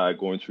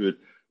going through it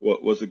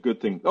was a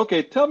good thing.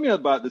 Okay, tell me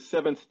about the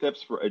 7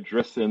 steps for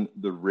addressing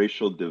the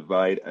racial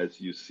divide as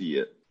you see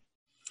it.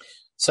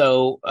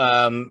 So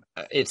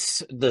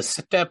it's the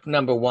step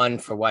number 1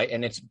 for white,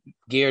 and it's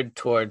geared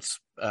towards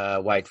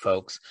white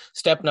folks.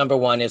 Step number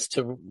 1 is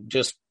to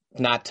just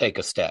not take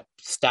a step.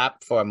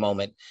 Stop for a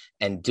moment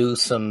and do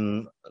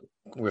some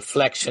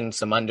reflection,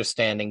 some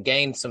understanding,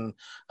 gain some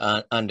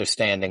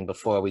understanding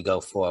before we go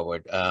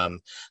forward.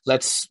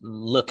 Let's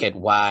look at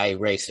why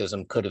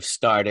racism could have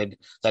started.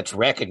 Let's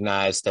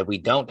recognize that we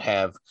don't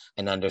have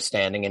an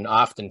understanding, and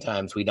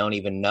oftentimes we don't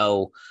even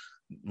know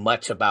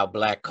much about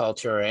Black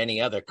culture or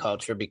any other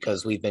culture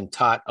because we've been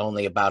taught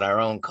only about our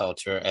own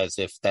culture as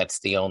if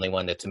that's the only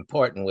one that's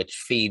important, which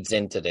feeds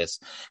into this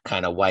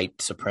kind of white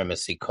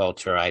supremacy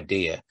culture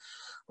idea,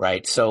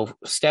 right? So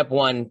step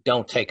 1,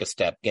 don't take a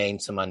step, gain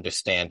some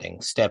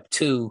understanding. Step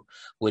 2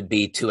 would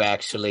be to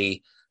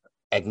actually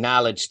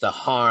acknowledge the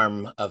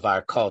harm of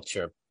our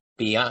culture,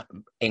 beyond,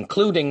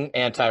 including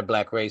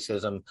anti-Black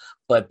racism,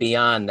 but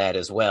beyond that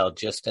as well,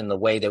 just in the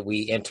way that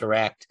we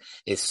interact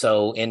is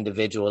so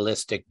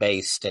individualistic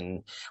based,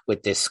 and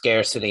with this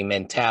scarcity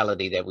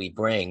mentality that we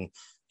bring,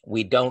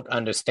 we don't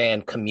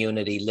understand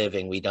community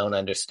living. We don't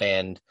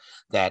understand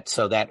that.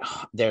 So that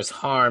there's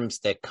harms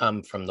that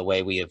come from the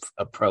way we have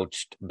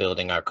approached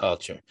building our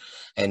culture.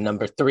 And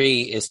number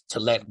 3 is to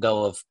let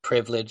go of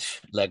privilege,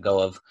 let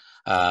go of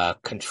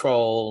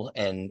control,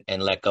 and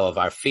let go of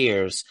our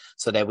fears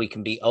so that we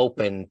can be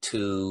open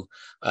to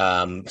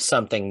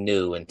something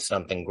new and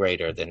something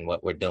greater than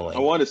what we're doing.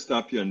 I want to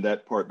stop you on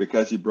that part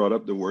because you brought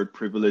up the word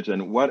privilege.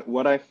 And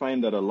what I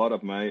find that a lot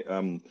of my,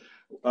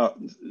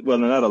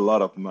 not a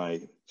lot of my,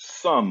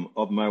 some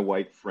of my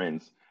white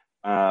friends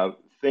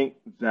think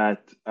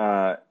that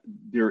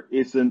there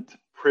isn't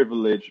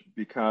privilege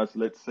because,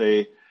 let's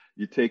say,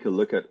 you take a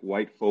look at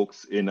white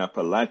folks in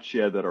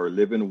Appalachia that are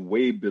living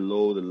way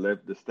below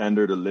the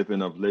standard of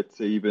living of, let's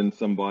say, even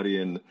somebody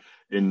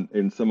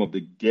in some of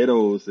the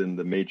ghettos in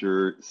the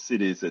major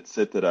cities,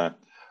 etc.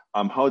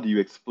 How do you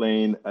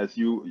explain,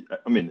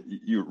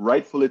 you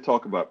rightfully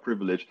talk about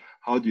privilege.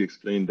 How do you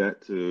explain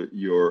that to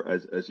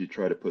as you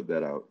try to put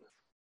that out?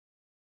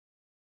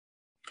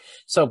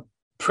 So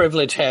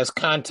privilege has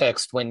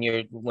context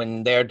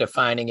when they're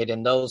defining it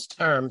in those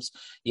terms.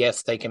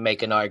 Yes, they can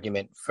make an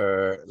argument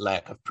for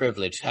lack of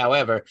privilege.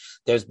 However,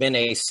 there's been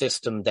a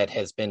system that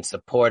has been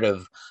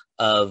supportive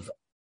of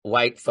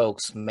white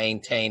folks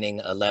maintaining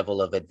a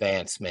level of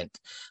advancement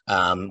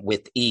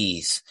with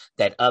ease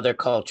that other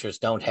cultures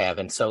don't have.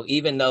 And so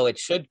even though it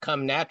should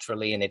come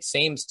naturally, and it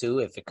seems to,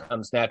 if it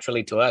comes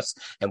naturally to us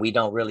and we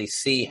don't really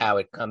see how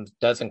it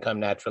doesn't come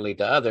naturally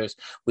to others,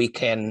 we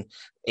can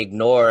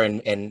ignore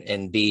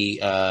and be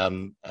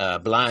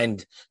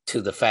blind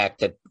to the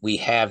fact that we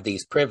have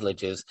these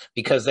privileges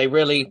because they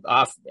really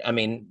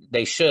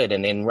they should.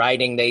 And in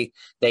writing,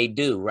 they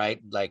do,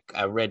 right? Like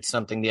I read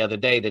something the other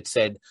day that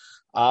said,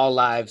 all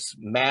lives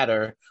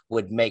matter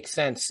would make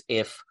sense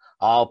if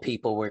all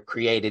people were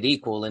created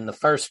equal in the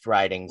first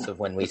writings of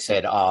when we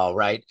said all,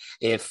 right?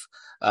 If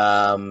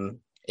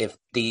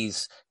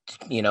these,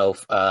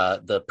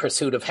 the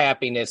pursuit of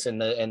happiness and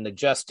the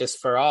justice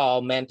for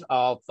all meant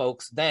all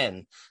folks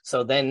then.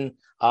 So then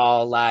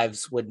all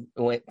lives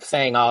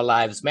saying all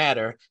lives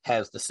matter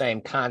has the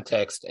same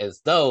context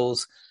as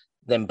those.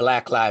 Then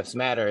Black Lives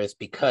Matter is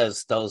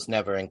because those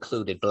never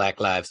included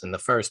Black lives in the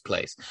first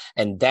place.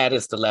 And that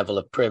is the level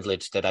of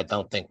privilege that I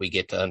don't think we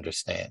get to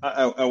understand.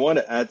 I want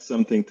to add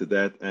something to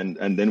that, and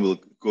then we'll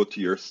go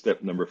to your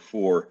step number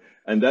 4.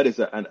 And that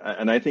is,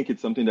 and I think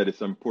it's something that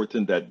is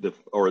important that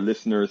our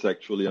listeners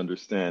actually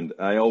understand.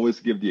 I always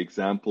give the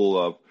example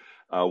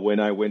of when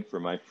I went for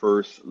my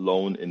first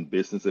loan in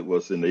business. It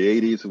was in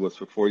the 80s. It was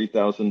for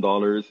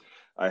 $40,000.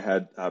 I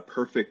had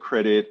perfect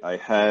credit. I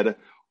had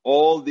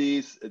all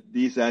these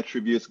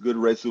attributes: good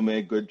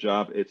resume, good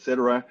job,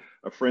 etc.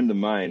 A friend of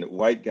mine,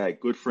 white guy,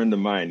 good friend of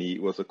mine, he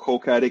was a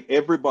coke addict.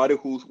 Everybody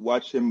who's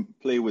watched him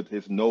play with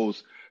his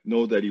nose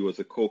know that he was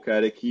a coke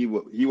addict. He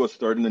was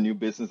starting a new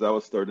business. I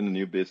was starting a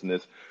new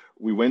business.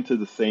 We went to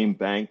the same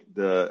bank.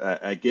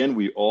 Again,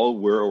 we all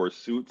wore our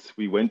suits.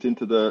 We went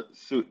into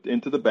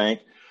the bank.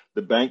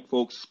 The bank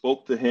folks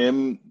spoke to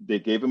him. They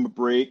gave him a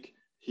break.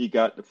 He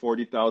got the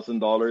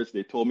 $40,000.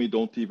 They told me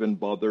don't even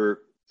bother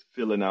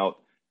filling out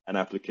an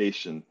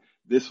application.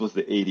 This was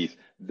the 80s.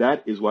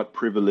 That is what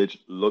privilege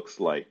looks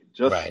like,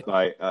 just right.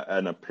 By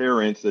an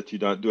appearance that you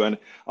don't do. And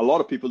a lot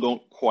of people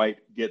don't quite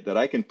get that.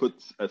 I can put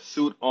a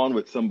suit on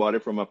with somebody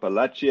from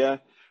Appalachia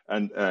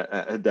and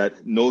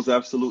that knows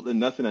absolutely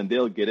nothing, and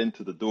they'll get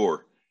into the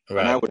door.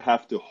 Right. And I would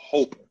have to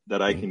hope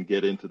that I can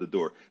get into the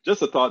door.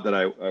 Just a thought that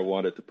I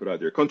wanted to put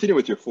out there. Continue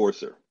with your 4,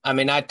 sir.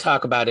 I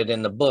talk about it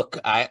in the book.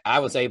 I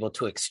was able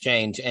to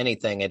exchange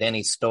anything at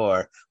any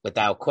store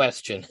without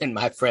question. And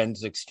my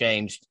friends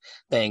exchanged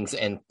things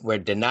and were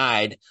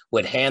denied,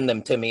 would hand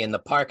them to me in the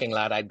parking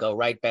lot. I'd go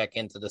right back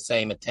into the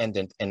same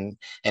attendant and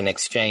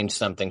exchange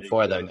something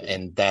for them.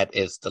 And that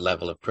is the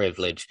level of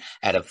privilege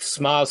at a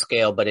small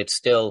scale, but it's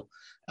still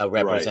a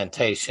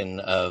representation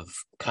of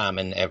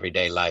common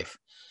everyday life.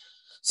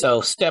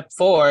 So step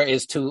 4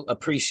 is to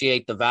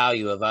appreciate the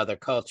value of other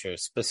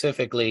cultures,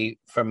 specifically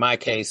for my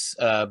case,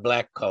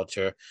 Black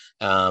culture,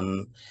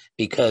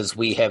 because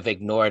we have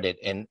ignored it.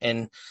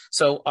 And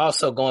so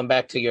also going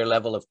back to your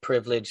level of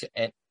privilege,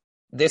 and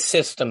this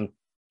system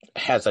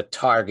has a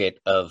target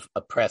of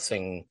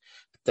oppressing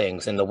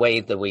things. And the way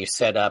that we're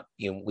set up,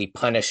 we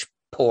punish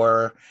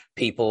poor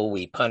people,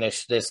 we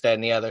punish this, that,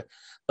 and the other.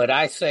 But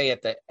I say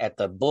at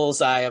the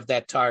bullseye of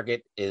that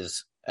target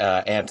is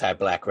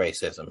anti-Black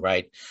racism,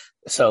 right?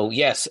 So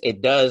yes,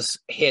 it does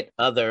hit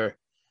other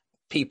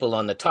people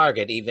on the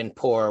target, even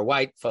poor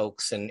white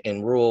folks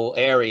in rural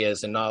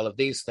areas and all of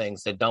these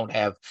things that don't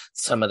have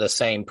some of the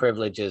same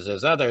privileges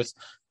as others.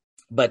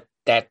 But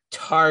that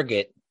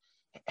target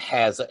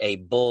has a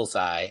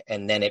bullseye,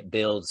 and then it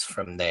builds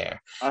from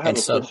there. I have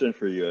a question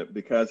for you,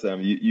 because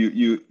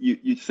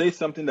you say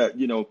something that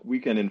we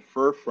can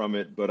infer from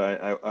it, but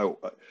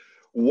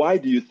why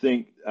do you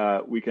think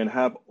we can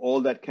have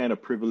all that kind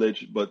of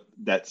privilege, but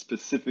that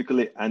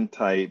specifically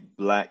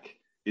anti-Black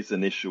is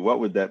an issue? What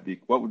would that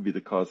be? What would be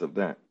the cause of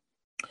that?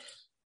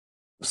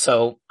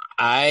 So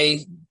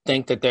I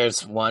think that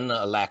there's 1,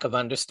 a lack of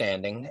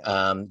understanding.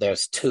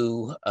 There's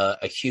 2,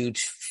 a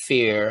huge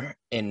fear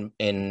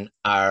in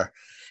our,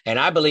 and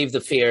I believe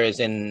the fear is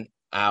in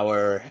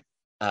our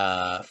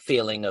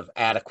feeling of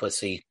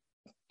adequacy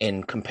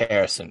in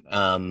comparison.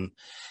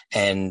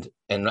 And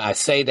I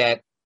say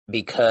that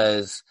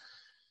because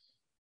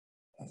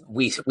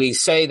we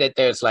say that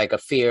there's like a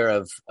fear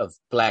of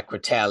Black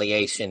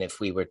retaliation if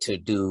we were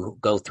to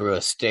go through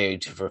a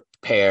stage of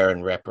repair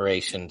and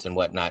reparations and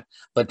whatnot.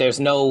 But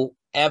there's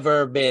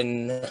ever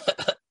been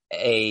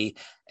a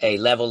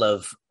level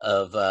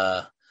of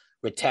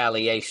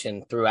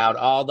retaliation throughout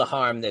all the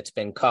harm that's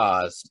been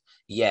caused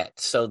yet.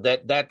 So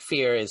that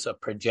fear is a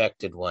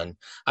projected one.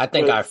 I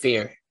think Well, our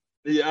fear.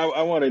 yeah,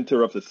 I want to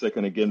interrupt a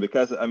second again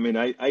because I mean,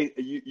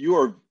 you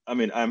are, I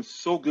mean, I'm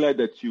so glad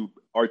that you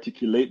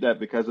articulate that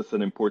because it's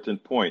an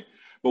important point.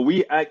 But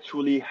we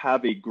actually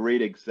have a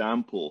great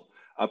example.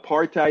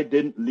 Apartheid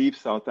didn't leave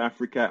South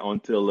Africa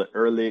until the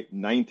early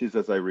 90s,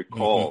 as I Mhm.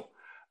 recall.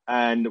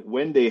 And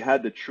when they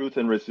had the Truth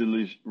and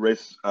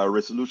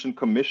Resolution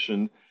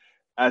Commission,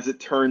 as it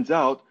turns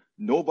out,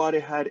 nobody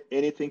had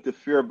anything to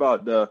fear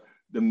about. The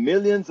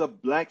millions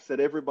of blacks that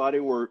everybody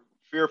were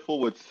fearful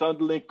would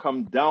suddenly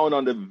come down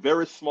on the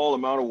very small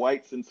amount of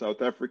whites in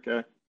South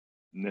Africa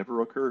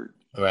never occurred.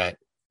 Right.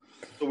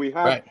 So we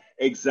have Right.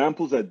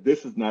 examples that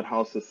this is not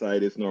how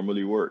societies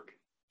normally work.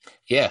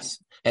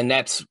 Yes. And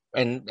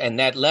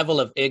that level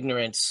of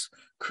ignorance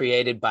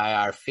created by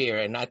our fear.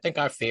 And I think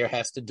our fear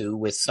has to do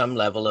with some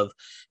level of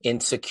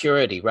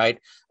insecurity, right?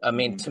 I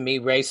mean, Hmm. to me,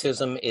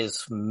 racism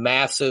is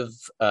massive,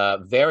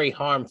 very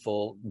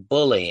harmful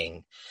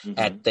bullying Hmm.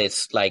 at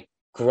this like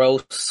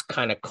gross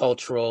kind of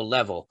cultural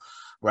level,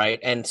 right?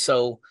 And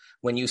so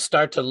when you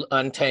start to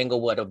untangle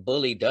what a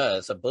bully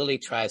does, a bully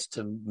tries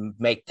to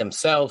make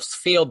themselves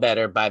feel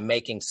better by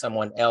making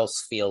someone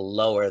else feel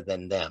lower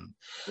than them.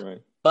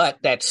 Right.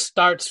 But that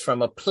starts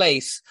from a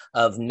place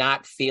of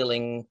not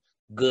feeling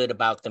good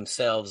about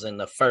themselves in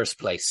the first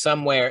place.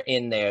 Somewhere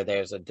in there,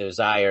 there's a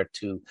desire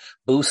to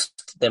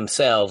boost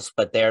themselves,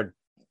 but their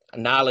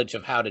knowledge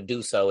of how to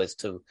do so is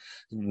to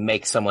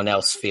make someone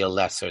else feel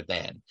lesser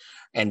than.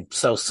 And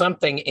so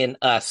something in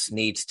us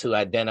needs to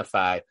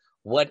identify,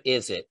 what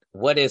is it?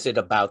 What is it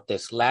about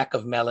this lack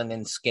of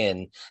melanin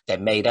skin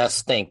that made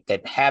us think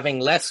that having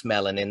less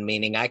melanin,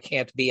 meaning I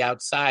can't be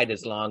outside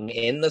as long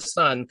in the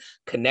sun,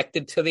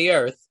 connected to the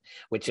earth,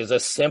 which is a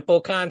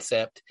simple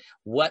concept,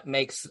 what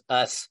makes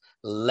us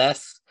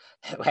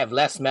have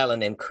less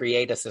melanin,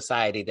 create a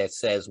society that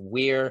says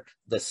we're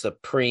the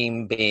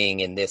supreme being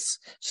in this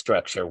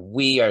structure.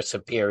 We are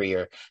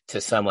superior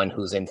to someone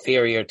who's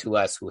inferior to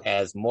us, who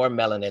has more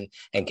melanin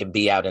and can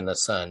be out in the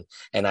sun.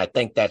 And I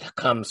think that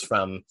comes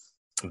from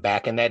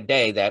back in that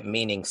day, that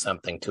meaning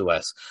something to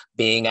us.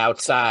 Being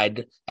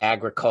outside,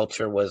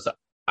 agriculture was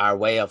our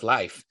way of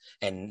life,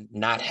 and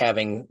not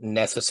having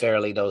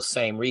necessarily those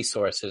same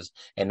resources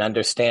and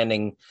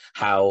understanding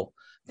how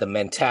the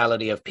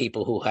mentality of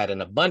people who had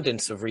an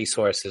abundance of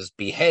resources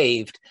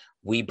behaved,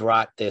 we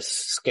brought this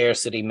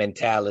scarcity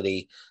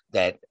mentality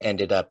that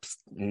ended up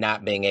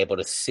not being able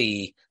to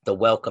see the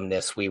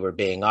welcomeness we were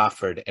being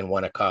offered and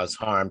want to cause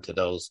harm to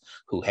those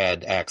who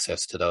had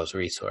access to those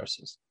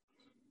resources.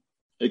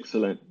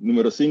 Excellent.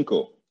 Number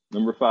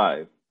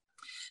 5.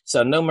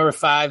 So number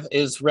 5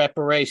 is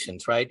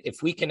reparations, right?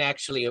 If we can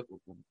actually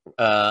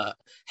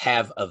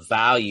have a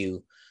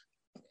value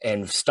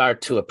and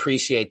start to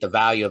appreciate the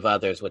value of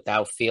others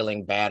without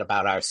feeling bad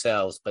about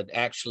ourselves, but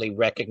actually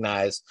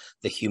recognize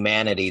the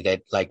humanity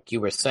that, like you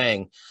were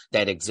saying,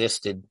 that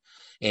existed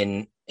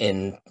in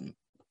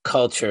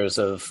cultures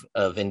of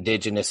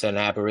indigenous and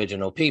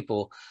Aboriginal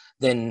people,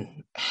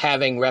 then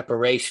having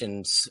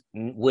reparations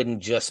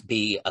wouldn't just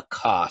be a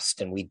cost,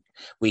 and we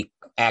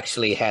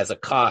actually has a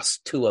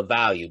cost to a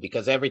value,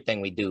 because everything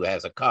we do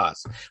has a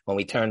cost. When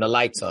we turn the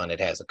lights on, it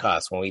has a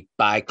cost. When we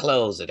buy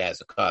clothes, it has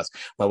a cost.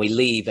 When we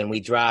leave and we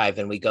drive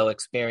and we go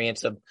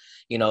experience a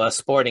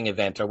sporting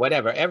event or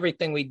whatever,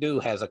 everything we do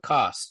has a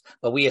cost,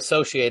 but we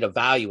associate a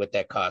value with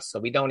that cost, so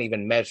we don't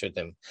even measure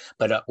them.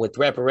 But with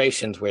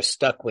reparations, we're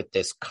stuck with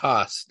this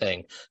cost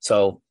thing.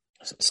 So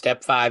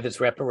step 5 is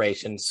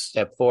reparations.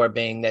 Step 4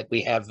 being that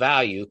we have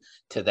value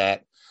to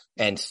that.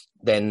 And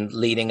then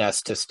leading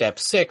us to step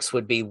 6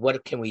 would be,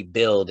 what can we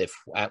build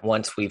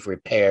once we've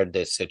repaired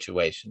this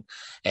situation?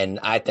 And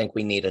I think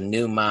we need a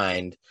new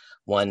mind,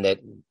 one that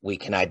we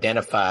can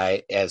identify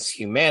as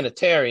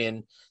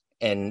humanitarian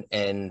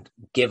and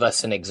give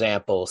us an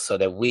example, so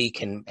that we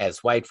can,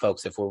 as white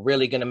folks, if we're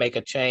really going to make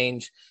a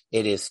change,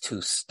 it is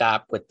to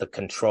stop with the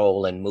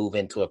control and move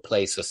into a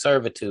place of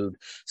servitude,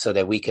 so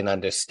that we can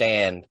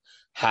understand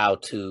how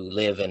to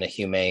live in a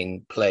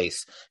humane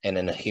place and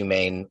in a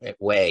humane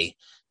way.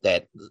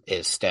 That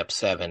is step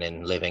 7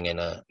 in living in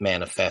a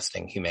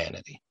manifesting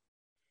humanity.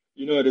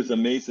 It is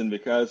amazing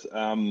because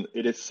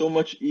it is so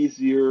much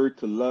easier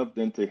to love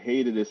than to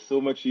hate. It is so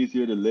much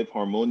easier to live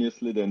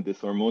harmoniously than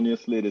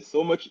disharmoniously. It is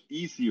so much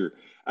easier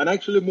and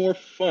actually more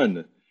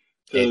fun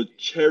to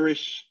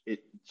cherish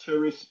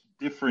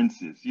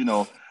differences.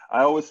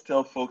 I always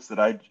tell folks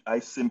that I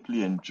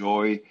simply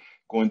enjoy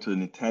going to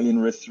an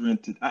Italian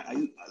restaurant.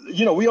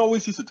 We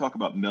always used to talk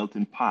about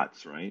melting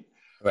pots, right?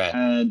 Right.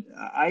 And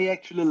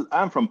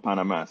I'm from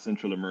Panama,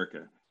 Central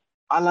America.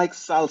 I like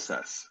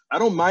salsas. I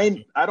don't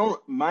mind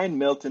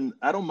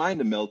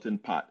the melting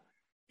pot,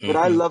 but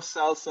I love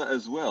salsa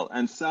as well.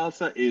 And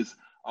salsa is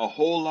a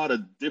whole lot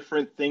of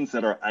different things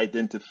that are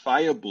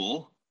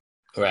identifiable,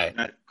 right,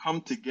 that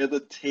come together,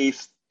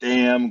 taste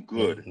damn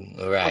good.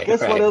 Right. But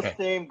guess what else Right.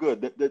 damn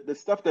good? The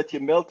stuff that you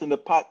melt in the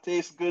pot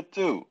tastes good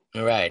too.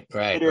 Right.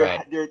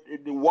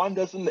 The one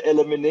doesn't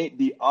eliminate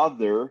the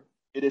other,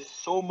 it is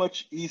so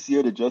much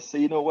easier to just say,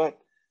 you know what?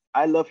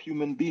 I love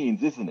human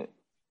beings, isn't it?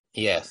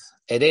 Yes,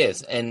 it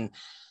is. And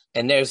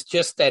there's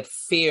just that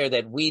fear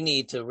that we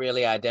need to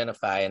really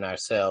identify in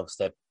ourselves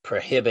that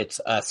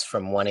prohibits us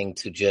from wanting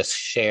to just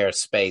share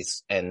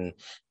space and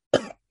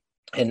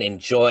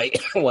enjoy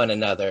one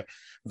another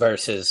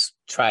versus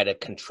try to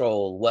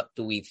control what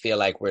do we feel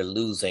like we're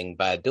losing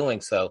by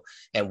doing so,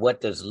 and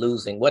what's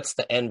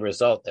the end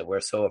result that we're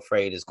so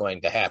afraid is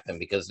going to happen,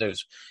 because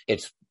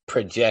it's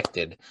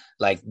projected.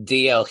 Like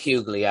D.L.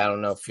 Hughley, I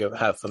don't know if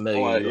how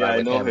familiar you are I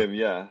with know him. him,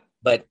 yeah.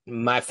 But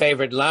my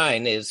favorite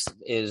line is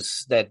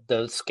that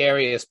the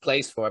scariest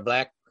place for a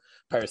Black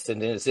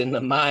person is in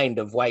the mind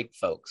of white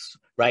folks,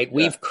 right? Yeah.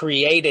 We've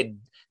created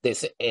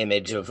this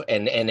image of,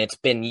 and it's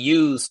been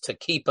used to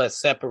keep us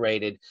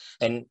separated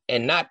and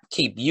not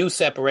keep you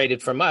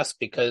separated from us,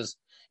 because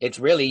it's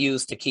really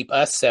used to keep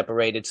us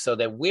separated so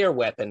that we're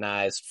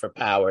weaponized for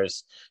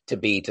powers to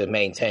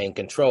maintain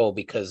control,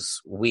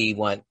 because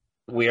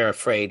we're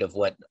afraid of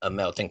what a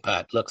melting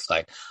pot looks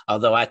like.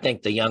 Although I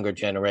think the younger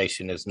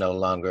generation is no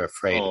longer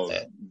afraid of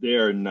that.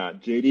 They're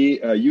not.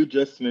 JD, you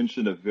just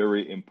mentioned a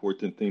very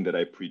important thing that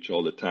I preach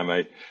all the time.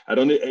 I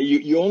don't.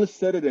 You only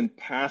said it in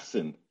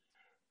passing,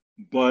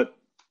 but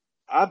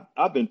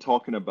I've been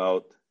talking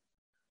about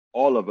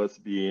all of us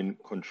being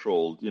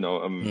controlled. You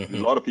know, a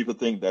lot of people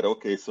think that,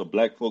 okay, so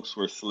Black folks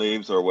were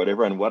slaves or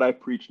whatever. And what I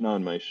preach now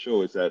in my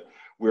show is that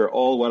we're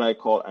all what I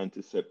call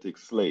antiseptic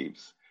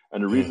slaves.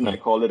 And the reason I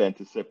call it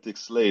antiseptic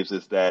slaves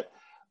is that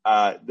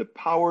the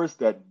powers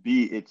that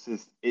be, it's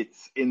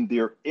in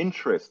their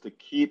interest to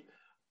keep,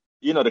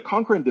 the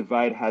conquer and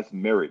divide has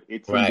merit.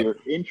 It's in their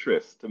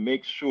interest to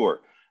make sure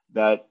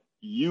that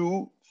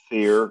you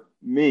fear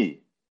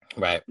me.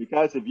 Right.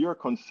 Because if you're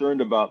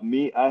concerned about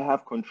me, I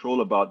have control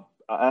of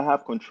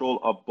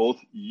both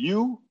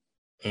you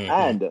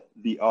and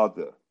the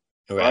other.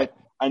 Right.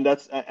 And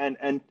that's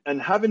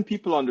and having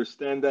people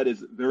understand that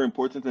is very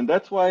important. And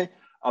that's why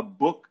a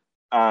book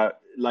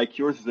like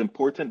yours is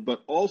important,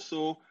 but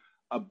also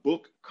a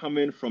book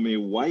coming from a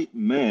white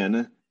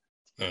man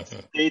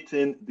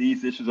stating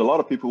these issues. A lot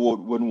of people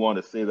wouldn't want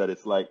to say that.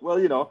 It's like,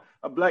 well,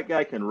 a Black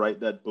guy can write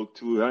that book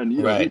too, and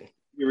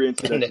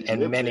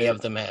and many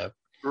of them have.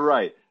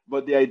 Right.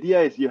 But the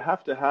idea is you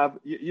have to have,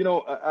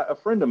 a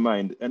friend of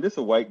mine, and this is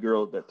a white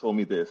girl that told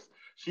me this.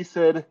 She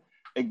said,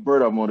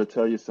 Egbert, I'm going to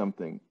tell you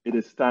something. It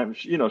is time.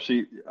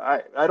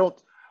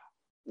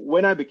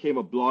 When I became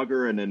a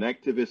blogger and an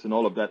activist and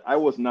all of that, I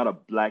was not a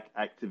Black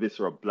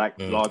activist or a Black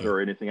blogger or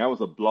anything. I was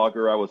a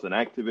blogger. I was an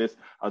activist.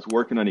 I was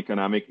working on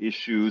economic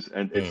issues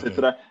and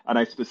etc. And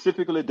I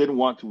specifically didn't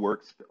want to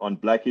work on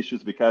Black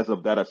issues because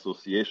of that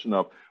association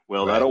of,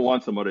 I don't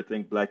want somebody to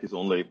think Black is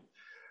only.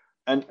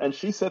 And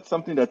she said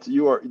something that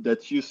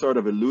you sort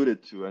of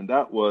alluded to, and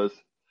that was,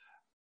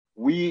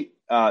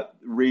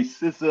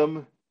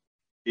 racism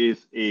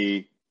is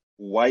a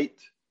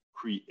white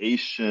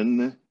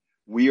creation.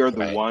 We are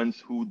the ones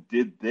who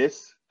did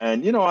this.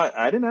 And,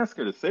 I didn't ask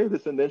her to say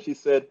this. And then she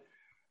said,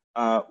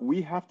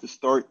 we have to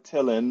start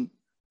telling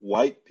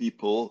white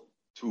people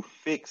to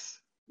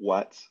fix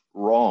what's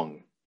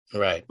wrong.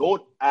 Right.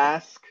 Don't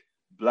ask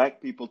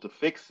Black people to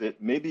fix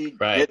it. Maybe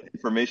get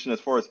information as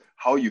far as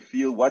how you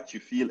feel, what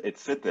you feel,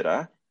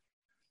 etc.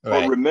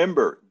 But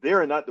remember,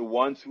 they're not the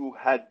ones who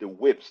had the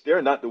whips.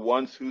 They're not the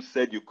ones who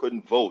said you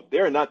couldn't vote.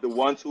 They're not the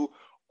ones who,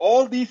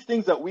 all these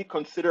things that we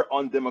consider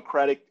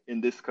undemocratic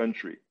in this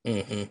country,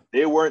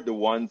 they weren't the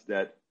ones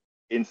that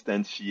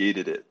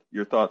instantiated it.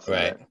 Your thoughts on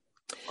that?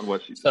 On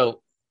what she said?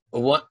 So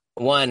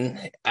one,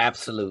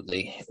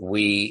 absolutely.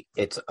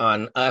 It's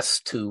on us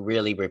to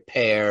really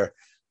repair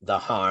the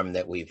harm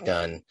that we've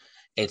done.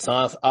 It's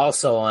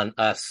also on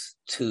us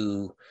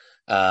to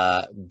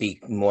be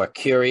more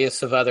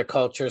curious of other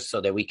cultures so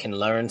that we can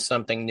learn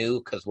something new,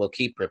 because we'll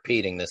keep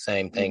repeating the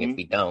same thing if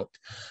we don't,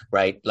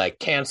 right? Like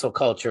cancel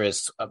culture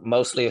is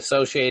mostly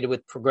associated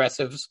with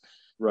progressives,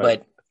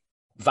 but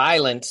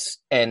violence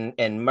and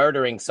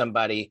murdering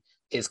somebody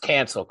is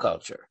cancel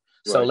culture.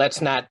 So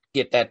let's not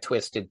get that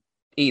twisted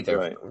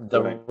either.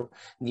 The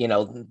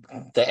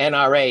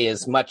NRA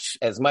is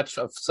as much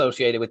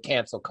associated with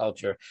cancel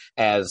culture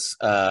as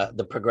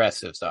the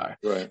progressives are.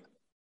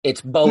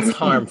 It's both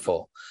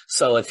harmful.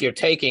 So if you're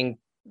taking,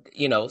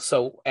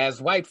 so as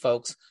white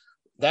folks,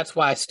 that's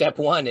why step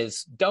one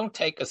is don't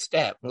take a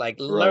step.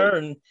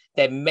 Learn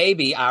that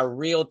maybe our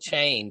real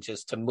change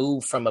is to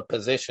move from a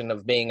position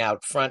of being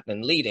out front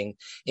and leading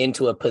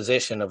into a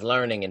position of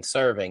learning and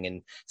serving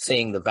and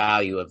seeing the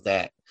value of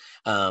that.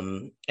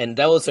 And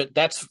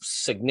that's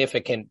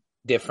significant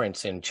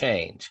difference in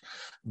change.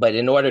 But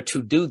in order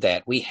to do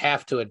that, we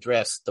have to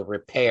address the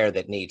repair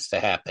that needs to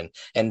happen.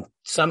 And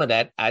some of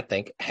that, I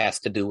think,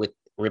 has to do with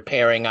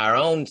repairing our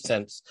own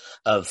sense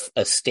of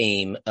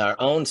esteem, our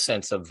own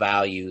sense of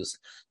values,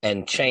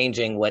 and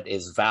changing what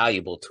is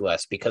valuable to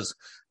us, because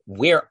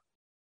we're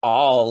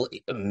all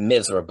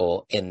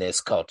miserable in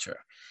this culture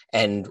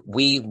and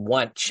we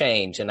want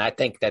change. And I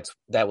think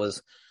that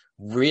was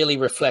really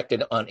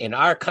reflected on, in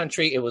our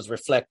country, it was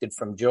reflected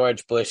from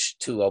George Bush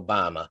to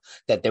Obama,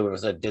 that there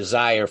was a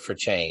desire for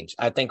change.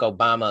 I think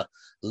Obama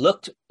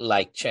looked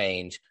like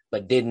change,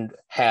 but didn't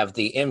have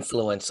the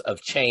influence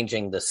of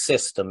changing the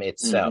system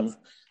itself.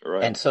 Mm-hmm.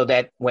 Right. And so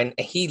that when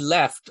he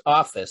left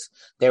office,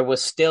 there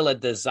was still a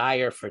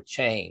desire for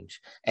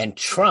change. And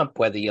Trump,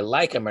 whether you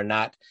like him or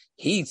not,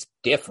 he's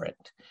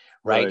different,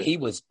 right? He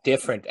was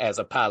different as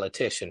a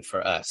politician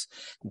for us.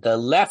 The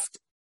left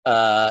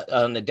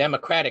on the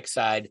Democratic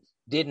side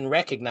didn't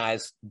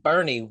recognize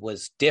Bernie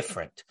was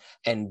different,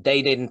 and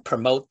they didn't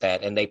promote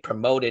that. And they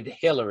promoted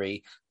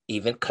Hillary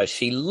even because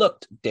she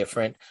looked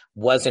different,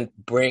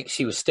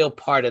 she was still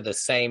part of the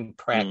same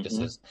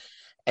practices. Mm-hmm.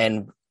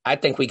 And I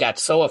think we got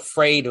so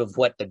afraid of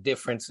what the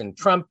difference in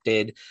Trump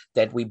did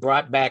that we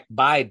brought back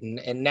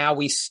Biden, and now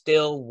we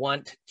still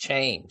want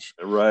change.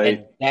 Right.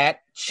 And that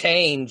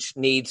change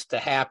needs to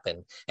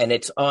happen. And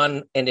it's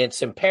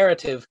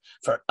imperative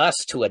for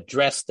us to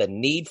address the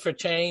need for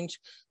change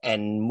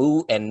and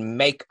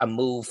make a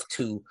move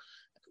to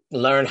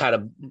learn how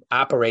to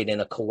operate in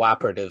a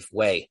cooperative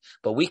way.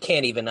 But we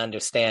can't even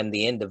understand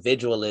the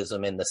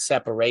individualism and the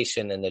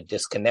separation and the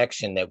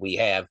disconnection that we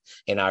have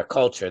in our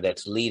culture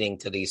that's leading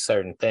to these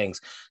certain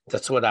things.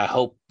 That's what I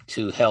hope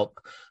to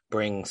help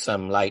bring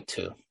some light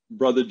to.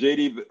 Brother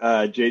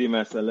JD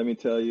Massa, let me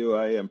tell you,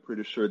 I am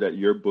pretty sure that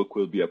your book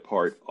will be a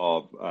part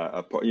of,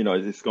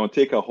 it's going to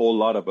take a whole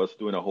lot of us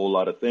doing a whole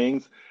lot of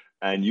things.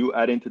 And you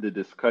add into the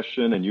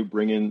discussion and you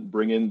bring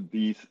in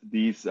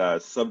these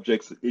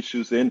subjects,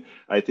 issues in.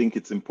 I think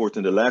it's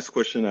important. The last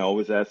question I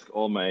always ask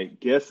all my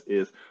guests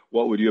is,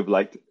 what would you have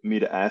liked me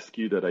to ask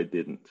you that I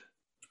didn't?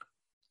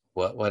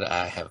 What would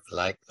I have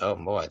liked? Oh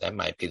boy, that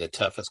might be the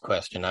toughest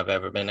question I've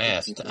ever been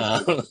asked.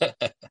 What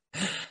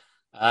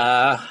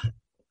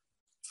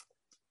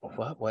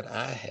would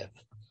I have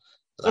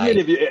liked? I mean,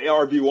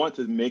 if you want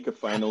to make a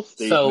final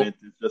statement,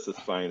 it's just as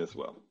fine as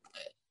well.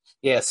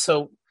 Yeah.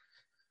 So,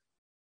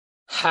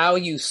 how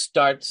you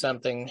start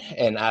something,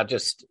 and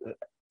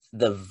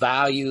the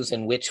values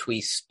in which we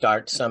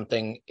start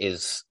something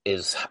is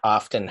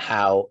often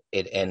how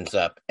it ends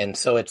up. And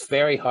so it's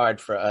very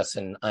hard for us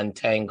in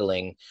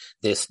untangling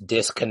this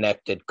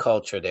disconnected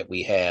culture that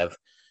we have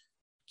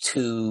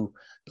to,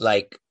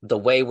 like, the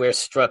way we're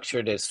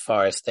structured as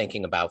far as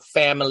thinking about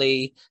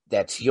family,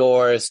 that's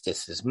yours,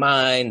 this is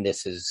mine,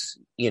 this is,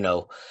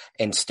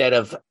 instead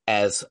of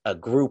as a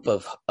group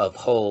of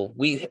whole,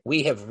 we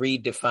have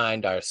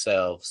redefined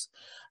ourselves.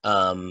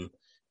 How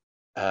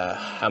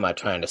am I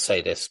trying to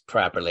say this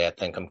properly? I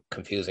think I'm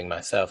confusing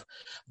myself,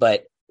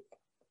 but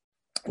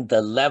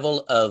the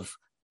level of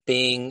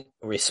being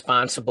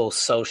responsible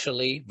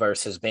socially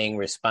versus being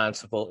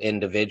responsible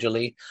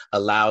individually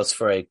allows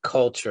for a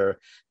culture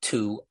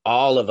to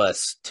all of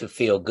us to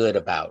feel good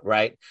about,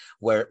 right?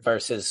 Where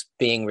versus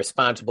being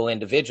responsible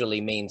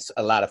individually means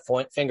a lot of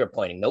finger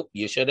pointing. Nope,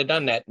 you should have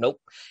done that. Nope,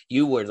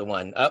 you were the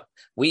one.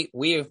 We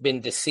have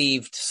been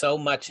deceived so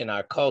much in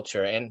our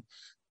culture, and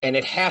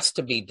it has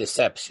to be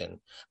deception,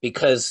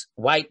 because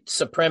white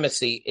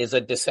supremacy is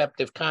a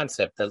deceptive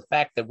concept. The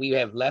fact that we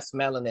have less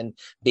melanin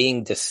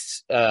being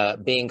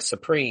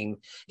supreme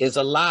is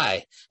a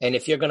lie. And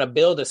if you're going to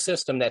build a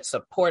system that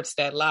supports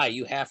that lie,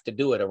 you have to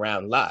do it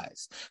around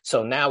lies.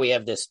 So now we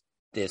have this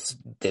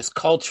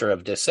culture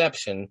of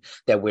deception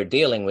that we're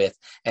dealing with,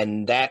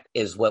 and that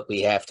is what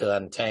we have to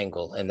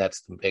untangle. And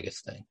that's the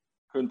biggest thing.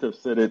 Couldn't have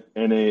said it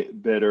any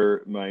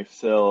better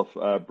myself.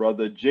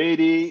 Brother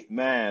JD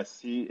Mass,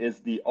 he is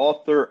the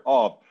author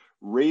of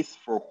Race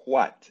for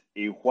What?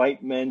 A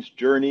White Man's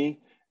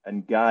Journey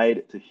and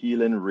Guide to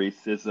Healing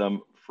Racism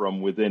from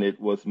Within. It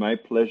was my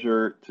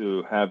pleasure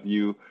to have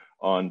you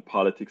on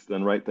Politics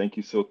Done Right. Thank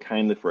you so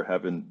kindly for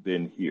having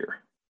been here.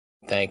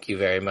 Thank you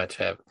very much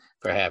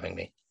for having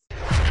me.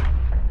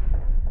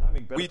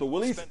 Beto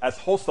Willis, as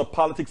host of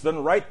Politics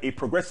Done Right, a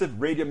progressive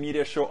radio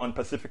media show on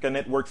Pacifica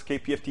Network's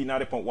KPFT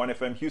 90.1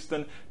 FM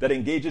Houston that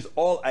engages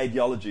all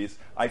ideologies.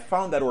 I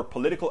found that our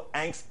political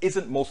angst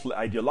isn't mostly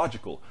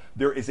ideological.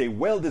 There is a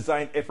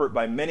well-designed effort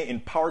by many in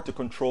power to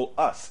control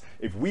us.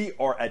 If we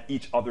are at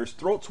each other's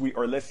throats, we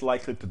are less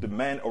likely to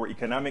demand our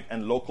economic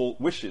and local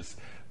wishes.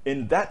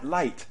 In that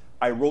light,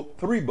 I wrote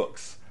 3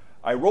 books.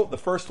 I wrote the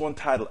first one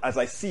titled, As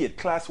I See It,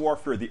 Class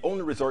Warfare, the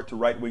Only Resort to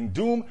Right-Wing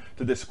Doom,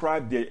 to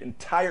describe the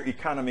entire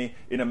economy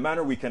in a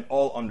manner we can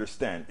all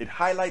understand. It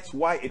highlights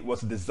why it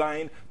was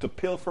designed to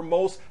pilfer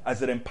most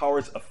as it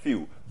empowers a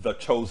few, the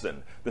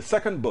chosen. The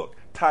second book,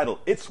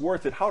 titled, It's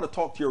Worth It, How to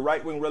Talk to Your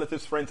Right-Wing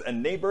Relatives, Friends,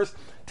 and Neighbors,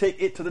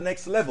 take it to the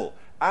next level.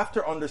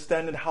 After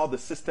understanding how the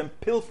system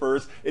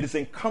pilfers, it is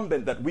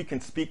incumbent that we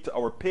can speak to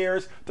our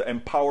peers to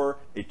empower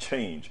a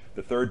change.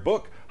 The third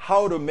book,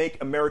 How to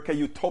Make America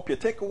Utopia,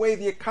 Take Away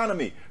the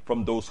Economy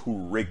from Those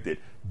Who Rigged It,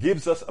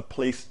 gives us a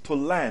place to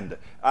land.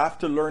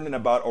 After learning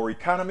about our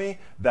economy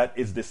that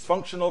is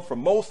dysfunctional for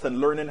most and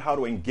learning how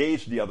to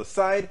engage the other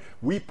side,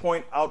 we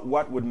point out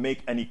what would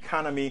make an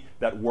economy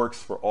that works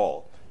for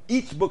all.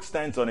 Each book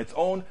stands on its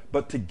own,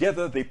 but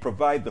together they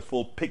provide the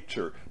full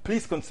picture.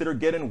 Please consider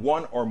getting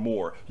one or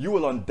more. You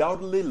will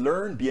undoubtedly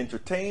learn, be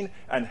entertained,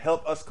 and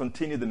help us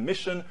continue the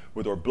mission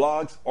with our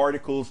blogs,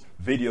 articles,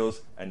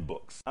 videos, and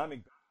books.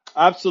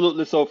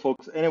 Absolutely so,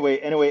 folks.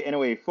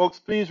 Anyway, folks,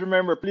 please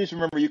remember,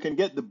 you can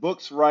get the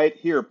books right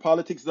here,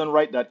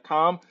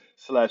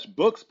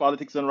 politicsdoneright.com/books,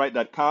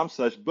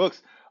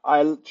 politicsdoneright.com/books.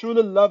 I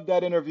truly love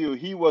that interview.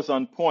 He was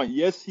on point.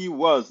 Yes, he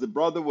was. The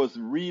brother was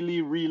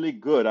really, really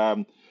good.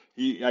 I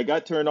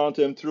got turned on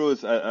to him through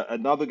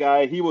another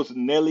guy. He was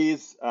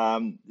Nelly's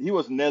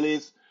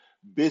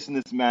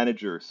business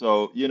manager.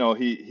 So,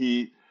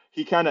 he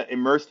kind of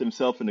immersed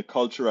himself in the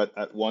culture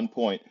at one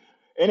point.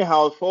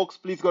 Anyhow, folks,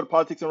 please go to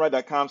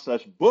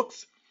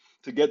politicsandright.com/books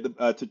to get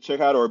to check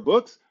out our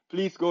books.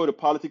 Please go to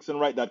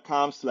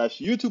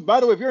politicsandright.com/YouTube.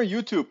 By the way, if you're on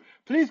YouTube,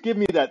 please give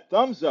me that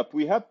thumbs up.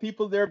 We have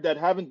people there that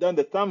haven't done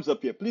the thumbs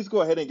up yet. Please go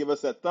ahead and give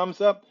us that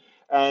thumbs up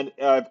and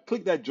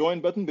click that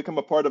join button, become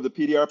a part of the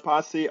PDR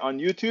Posse on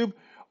YouTube.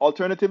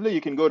 Alternatively, you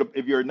can go to,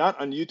 if you're not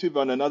on YouTube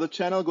on another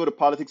channel, go to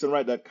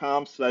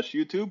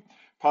politicsandright.com/YouTube,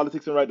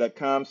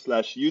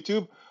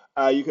 politicsandright.com/YouTube.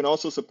 You can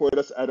also support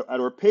us at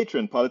our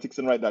Patreon,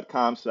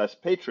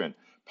 politicsandright.com/Patreon,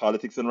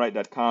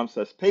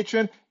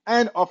 politicsandright.com/Patreon,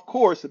 and of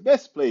course, the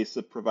best place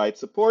to provide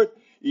support,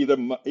 either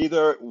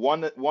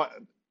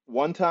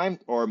one time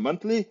or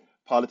monthly,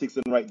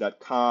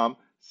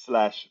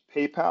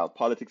 politicsandright.com/PayPal,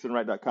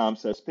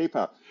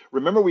 politicsandright.com/PayPal.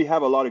 Remember, we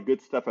have a lot of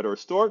good stuff at our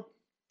store: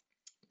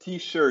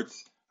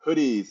 T-shirts,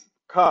 hoodies,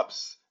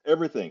 cups,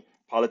 everything.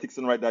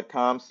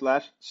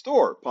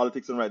 politicsandright.com/store,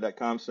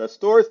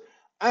 politicsandright.com/stores,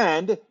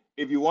 and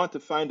if you want to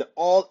find the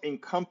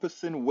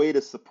all-encompassing way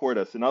to support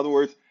us. In other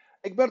words,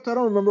 Egberto, I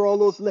don't remember all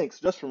those links.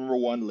 Just remember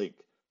one link: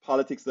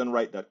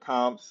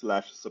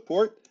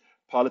 politicsdoneright.com/support.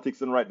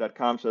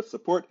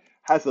 Politicsdoneright.com/support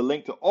has a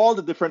link to all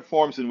the different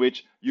forms in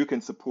which you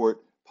can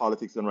support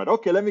Politics Done Right.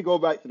 Okay, let me go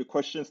back to the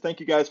questions. Thank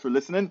you guys for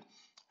listening.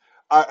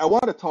 I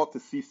want to talk to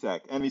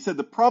CSAC, and he said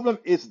the problem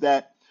is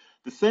that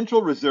the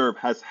Central Reserve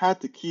has had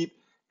to keep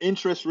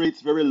interest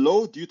rates very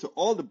low due to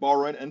all the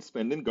borrowing and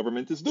spending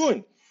government is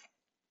doing.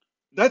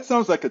 That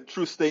sounds like a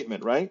true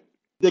statement, right?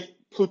 The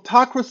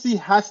plutocracy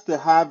has to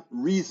have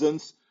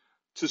reasons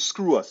to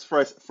screw us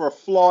for a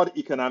flawed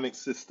economic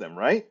system,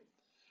 right?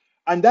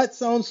 And that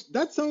sounds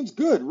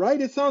good,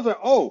 right? It sounds like,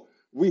 oh,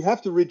 we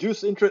have to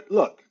reduce interest.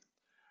 Look,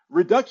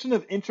 reduction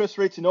of interest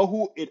rates, you know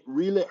who it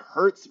really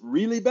hurts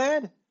really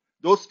bad?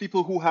 Those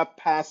people who have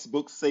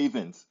passbook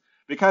savings,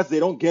 because they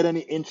don't get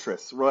any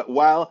interest, right?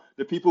 While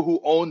the people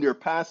who own their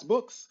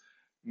passbooks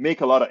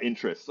make a lot of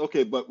interest.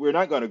 Okay, but we're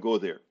not going to go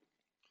there.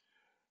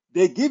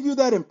 They give you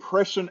that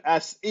impression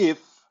as if,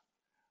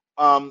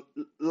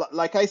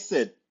 like I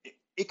said,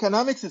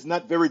 economics is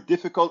not very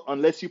difficult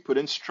unless you put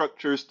in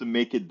structures to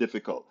make it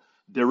difficult.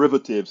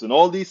 Derivatives and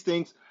all these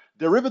things.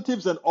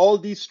 Derivatives and all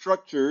these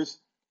structures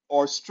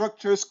are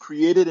structures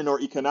created in our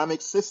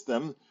economic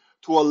system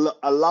to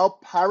allow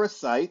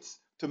parasites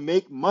to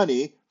make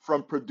money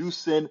from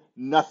producing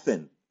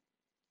nothing.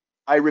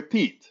 I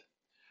repeat,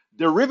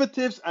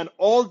 derivatives and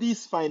all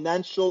these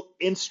financial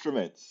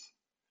instruments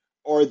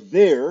are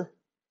there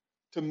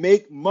to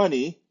make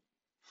money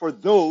for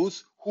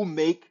those who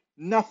make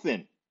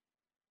nothing.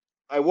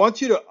 I want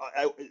you to,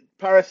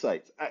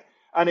 parasites,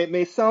 and it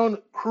may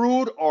sound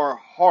crude or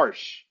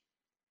harsh,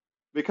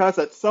 because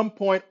at some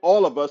point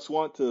all of us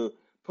want to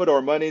put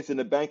our monies in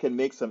the bank and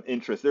make some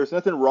interest. There's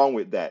nothing wrong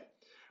with that.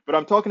 But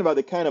I'm talking about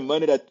the kind of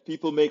money that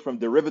people make from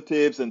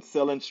derivatives and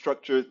selling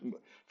structures,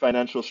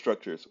 financial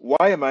structures.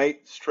 Why am I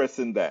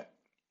stressing that?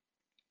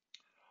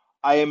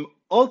 I am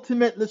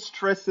ultimately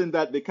stressing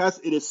that because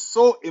it is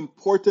so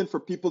important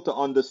for people to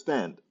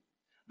understand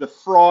the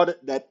fraud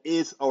that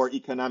is our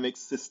economic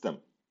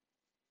system.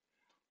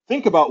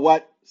 Think about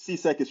what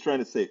CSAC is trying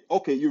to say.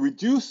 Okay, you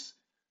reduce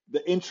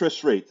the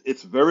interest rate.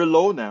 It's very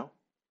low now.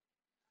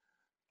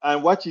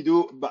 And what you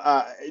do,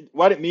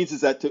 what it means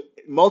is that to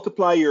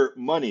multiply your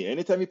money,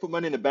 anytime you put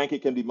money in the bank,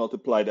 it can be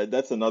multiplied.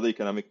 That's another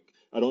economic,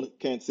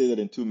 can't say that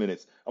in 2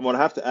 minutes. I'm going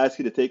to have to ask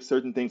you to take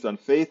certain things on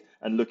faith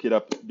and look it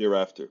up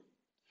thereafter.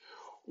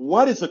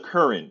 What is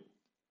occurring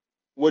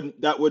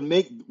that would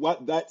make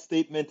what that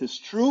statement is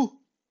true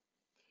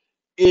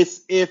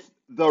is if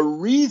the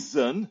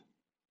reason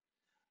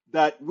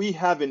that we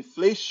have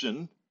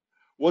inflation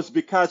was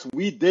because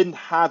we didn't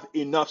have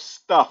enough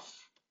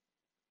stuff.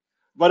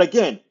 But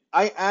again,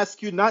 I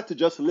ask you not to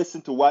just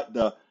listen to what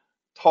the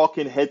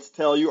talking heads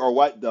tell you or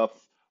what the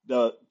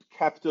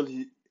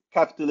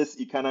capitalist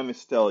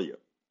economists tell you.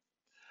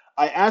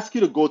 I ask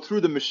you to go through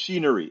the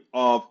machinery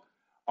of,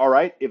 all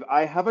right, if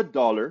I have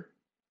 $1,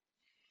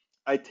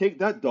 I take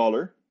that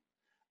dollar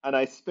and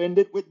I spend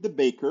it with the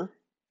baker.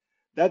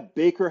 That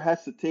baker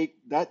has to take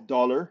that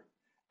dollar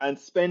and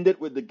spend it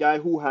with the guy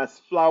who has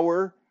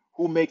flour,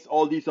 who makes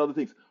all these other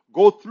things.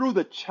 Go through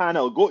the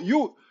channel.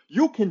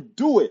 You can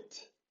do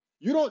it.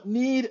 You don't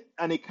need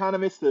an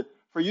economist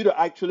for you to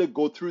actually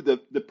go through the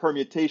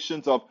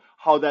permutations of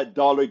how that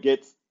dollar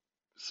gets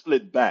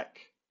split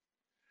back.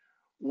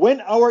 When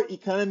our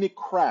economy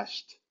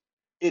crashed,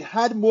 it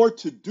had more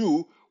to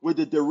do with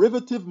the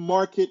derivative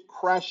market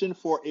crashing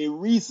for a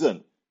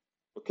reason.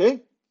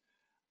 Okay?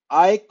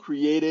 I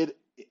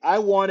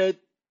wanted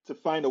to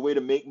find a way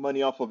to make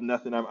money off of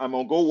nothing. I'm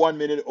going to go 1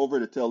 minute over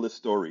to tell this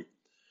story.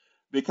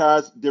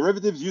 Because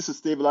derivatives used to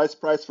stabilize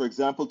price, for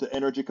example, to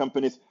energy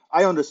companies.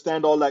 I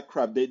understand all that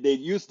crap. They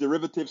use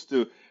derivatives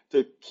to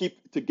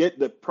get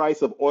the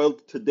price of oil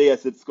today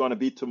as it's going to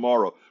be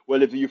tomorrow.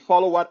 Well, if you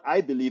follow what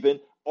I believe in,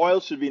 oil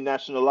should be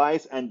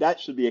nationalized and that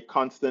should be a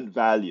constant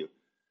value.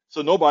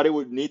 So nobody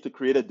would need to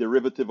create a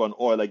derivative on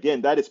oil.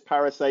 Again, that is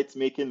parasites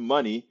making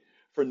money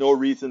for no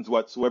reasons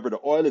whatsoever. The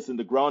oil is in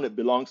the ground. It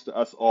belongs to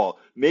us all.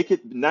 Make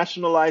it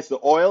nationalize the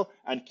oil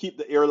and keep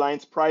the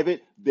airlines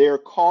private. Their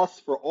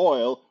costs for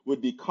oil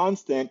would be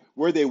constant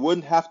where they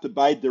wouldn't have to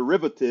buy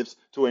derivatives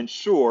to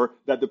ensure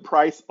that the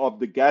price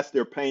of the gas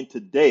they're paying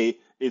today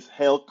is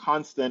held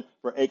constant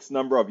for X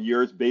number of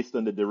years based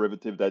on the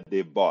derivative that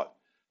they bought.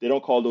 They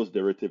don't call those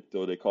derivatives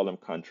though. They call them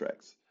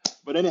contracts.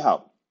 But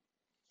anyhow,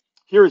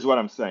 here is what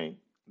I'm saying.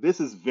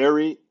 This is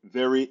very,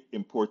 very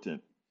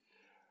important.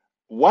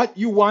 What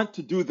you want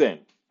to do then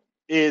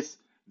is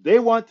they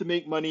want to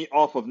make money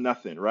off of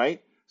nothing,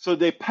 right? So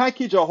they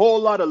package a whole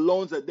lot of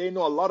loans that they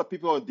know a lot of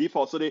people are on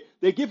default. So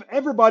they give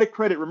everybody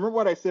credit. Remember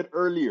what I said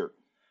earlier.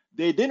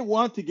 They didn't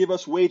want to give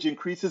us wage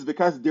increases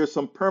because there's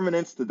some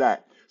permanence to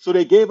that. So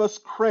they gave us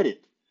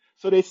credit.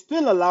 So they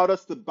still allowed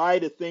us to buy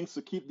the things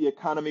to keep the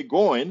economy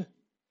going.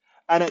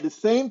 And at the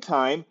same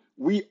time,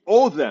 we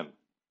owe them.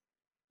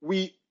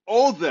 We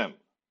owe them.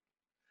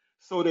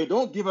 So they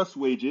don't give us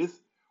wages.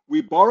 We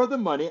borrow the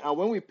money, and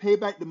when we pay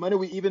back the money,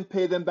 we even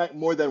pay them back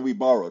more than we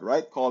borrowed,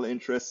 right? Call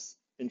interest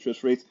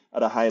rates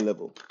at a high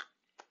level.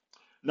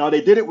 Now, they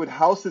did it with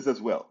houses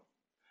as well.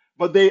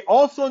 But they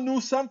also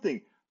knew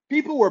something.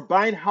 People were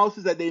buying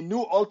houses that they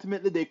knew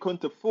ultimately they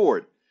couldn't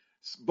afford.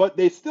 But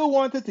they still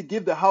wanted to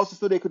give the houses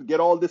so they could get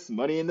all this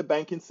money in the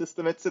banking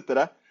system,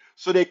 etc.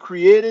 So they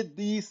created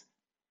these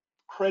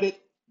credit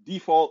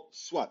default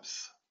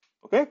swaps.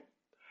 Okay?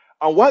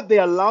 And what they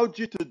allowed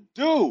you to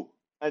do,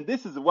 and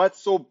this is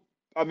what's so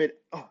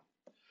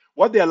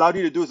what they allowed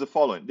you to do is the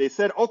following. They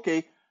said,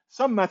 okay,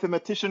 some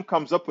mathematician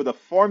comes up with a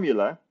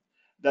formula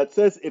that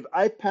says if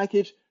I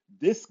package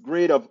this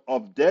grade of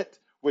debt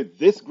with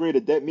this grade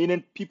of debt,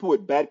 meaning people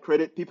with bad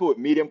credit, people with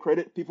medium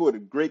credit, people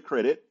with great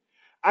credit,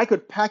 I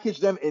could package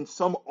them in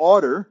some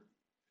order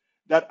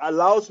that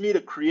allows me to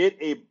create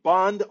a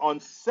bond on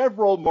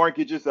several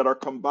mortgages that are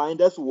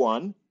combined as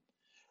one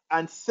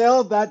and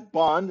sell that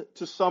bond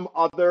to some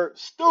other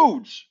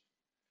stooge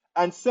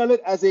and sell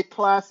it as a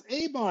Class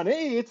A bond.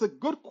 Hey, it's a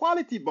good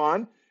quality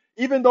bond,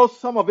 even though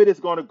some of it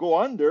is going to go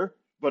under,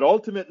 but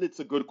ultimately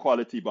it's a good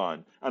quality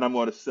bond, and I'm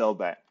going to sell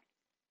that.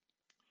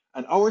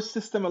 And our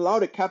system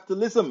allowed it.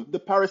 Capitalism, the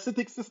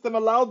parasitic system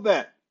allowed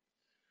that.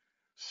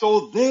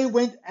 So they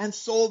went and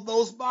sold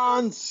those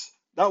bonds.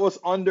 That was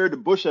under the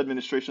Bush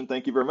administration,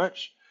 thank you very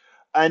much.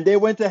 And they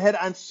went ahead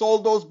and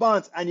sold those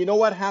bonds. And you know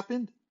what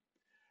happened?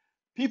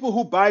 People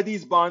who buy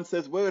these bonds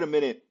says, wait a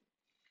minute,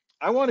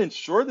 I want to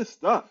insure this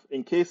stuff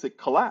in case it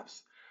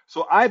collapses.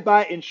 So I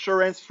buy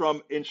insurance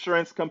from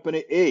insurance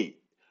company A.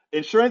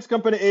 Insurance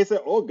company A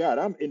said, oh God,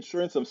 I'm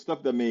insuring some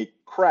stuff that may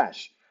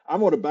crash. I'm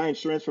going to buy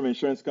insurance from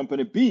insurance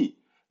company B.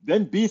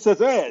 Then B says,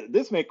 hey,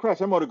 this may crash.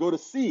 I'm going to go to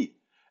C.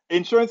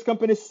 Insurance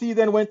company C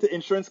then went to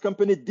insurance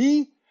company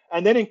D.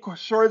 And then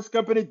insurance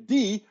company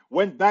D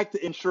went back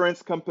to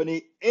insurance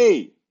company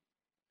A.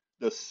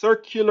 The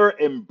circular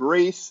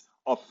embrace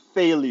of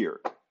failure.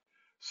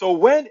 So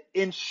when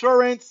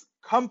insurance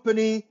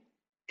company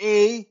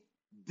A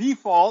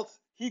defaults,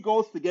 he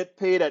goes to get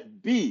paid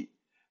at B.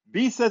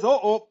 B says,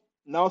 oh,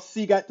 now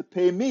C got to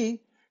pay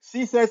me.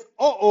 C says,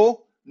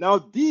 oh, now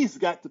D's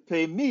got to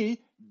pay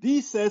me.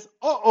 D says,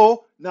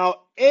 oh,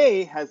 now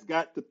A has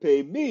got to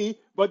pay me.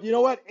 But you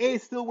know what? A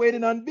is still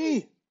waiting on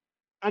B.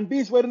 And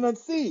B's waiting on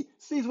C.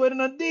 C's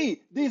waiting on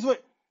D. D's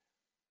waiting.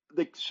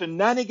 The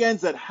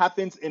shenanigans that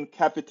happens in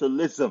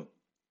capitalism,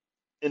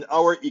 in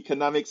our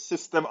economic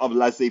system of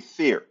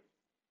laissez-faire,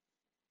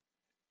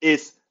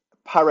 is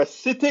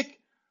parasitic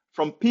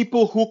from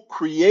people who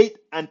create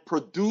and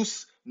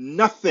produce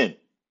nothing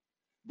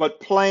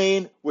but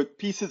playing with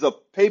pieces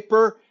of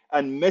paper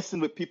and messing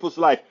with people's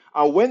life.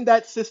 And when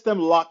that system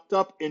locked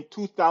up in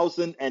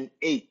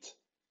 2008,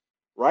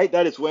 right?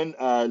 That is when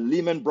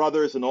Lehman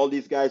Brothers and all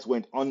these guys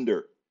went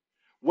under.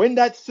 When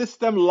that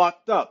system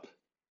locked up,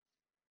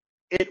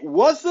 it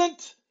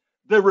wasn't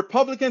the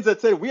Republicans that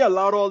said, we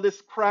allowed all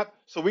this crap,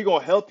 so we're going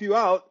to help you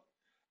out.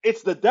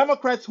 It's the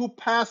Democrats who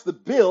passed the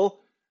bill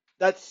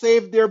that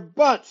saved their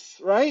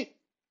butts, right?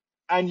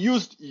 And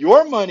used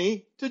your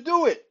money to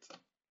do it.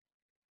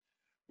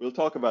 We'll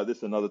talk about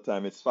this another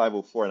time. It's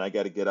 5:04 and I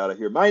got to get out of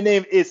here. My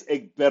name is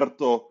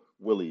Egberto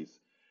Willies.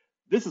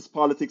 This is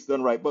Politics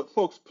Done Right. But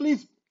folks,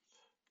 please,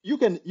 you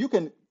can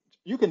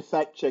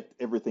fact check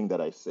everything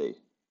that I say.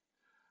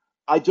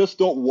 I just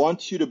don't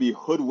want you to be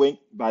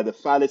hoodwinked by the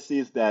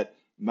fallacies that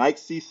Mike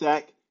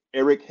Cisak,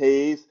 Eric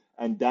Hayes,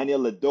 and Daniel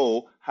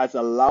Ledo has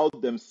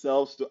allowed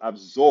themselves to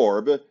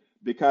absorb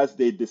because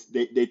they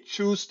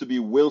choose to be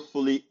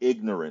willfully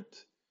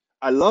ignorant.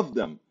 I love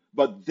them,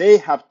 but they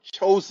have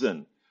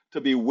chosen to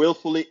be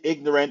willfully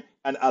ignorant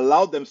and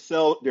allowed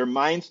themselves, their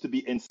minds to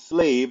be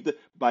enslaved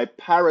by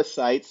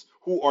parasites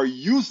who are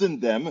using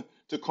them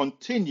to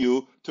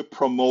continue to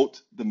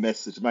promote the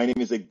message. My name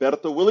is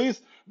Egberto Willies.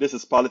 This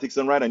is Politics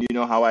Done Right, and you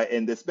know how I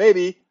end this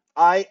baby.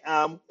 I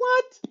am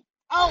what?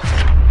 Out!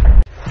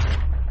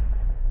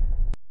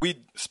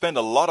 We spend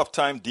a lot of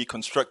time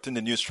deconstructing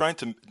the news, trying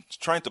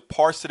to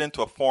parse it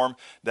into a form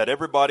that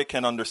everybody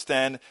can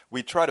understand.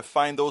 We try to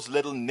find those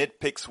little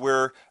nitpicks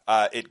where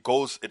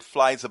it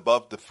flies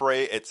above the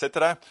fray,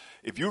 etc.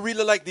 If you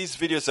really like these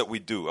videos that we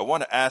do, I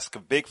want to ask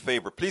a big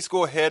favor. Please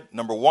go ahead.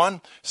 Number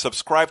 1,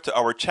 subscribe to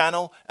our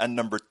channel. And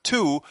number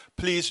 2,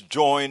 please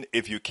join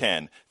if you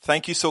can.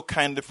 Thank you so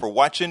kindly for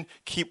watching.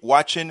 Keep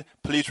watching.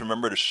 Please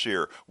remember to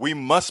share. We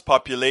must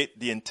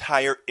populate the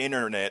entire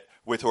internet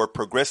with our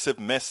progressive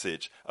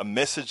message, a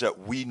message that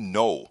we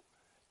know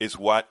is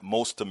what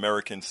most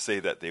Americans say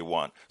that they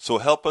want. So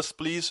help us,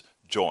 please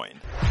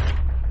join.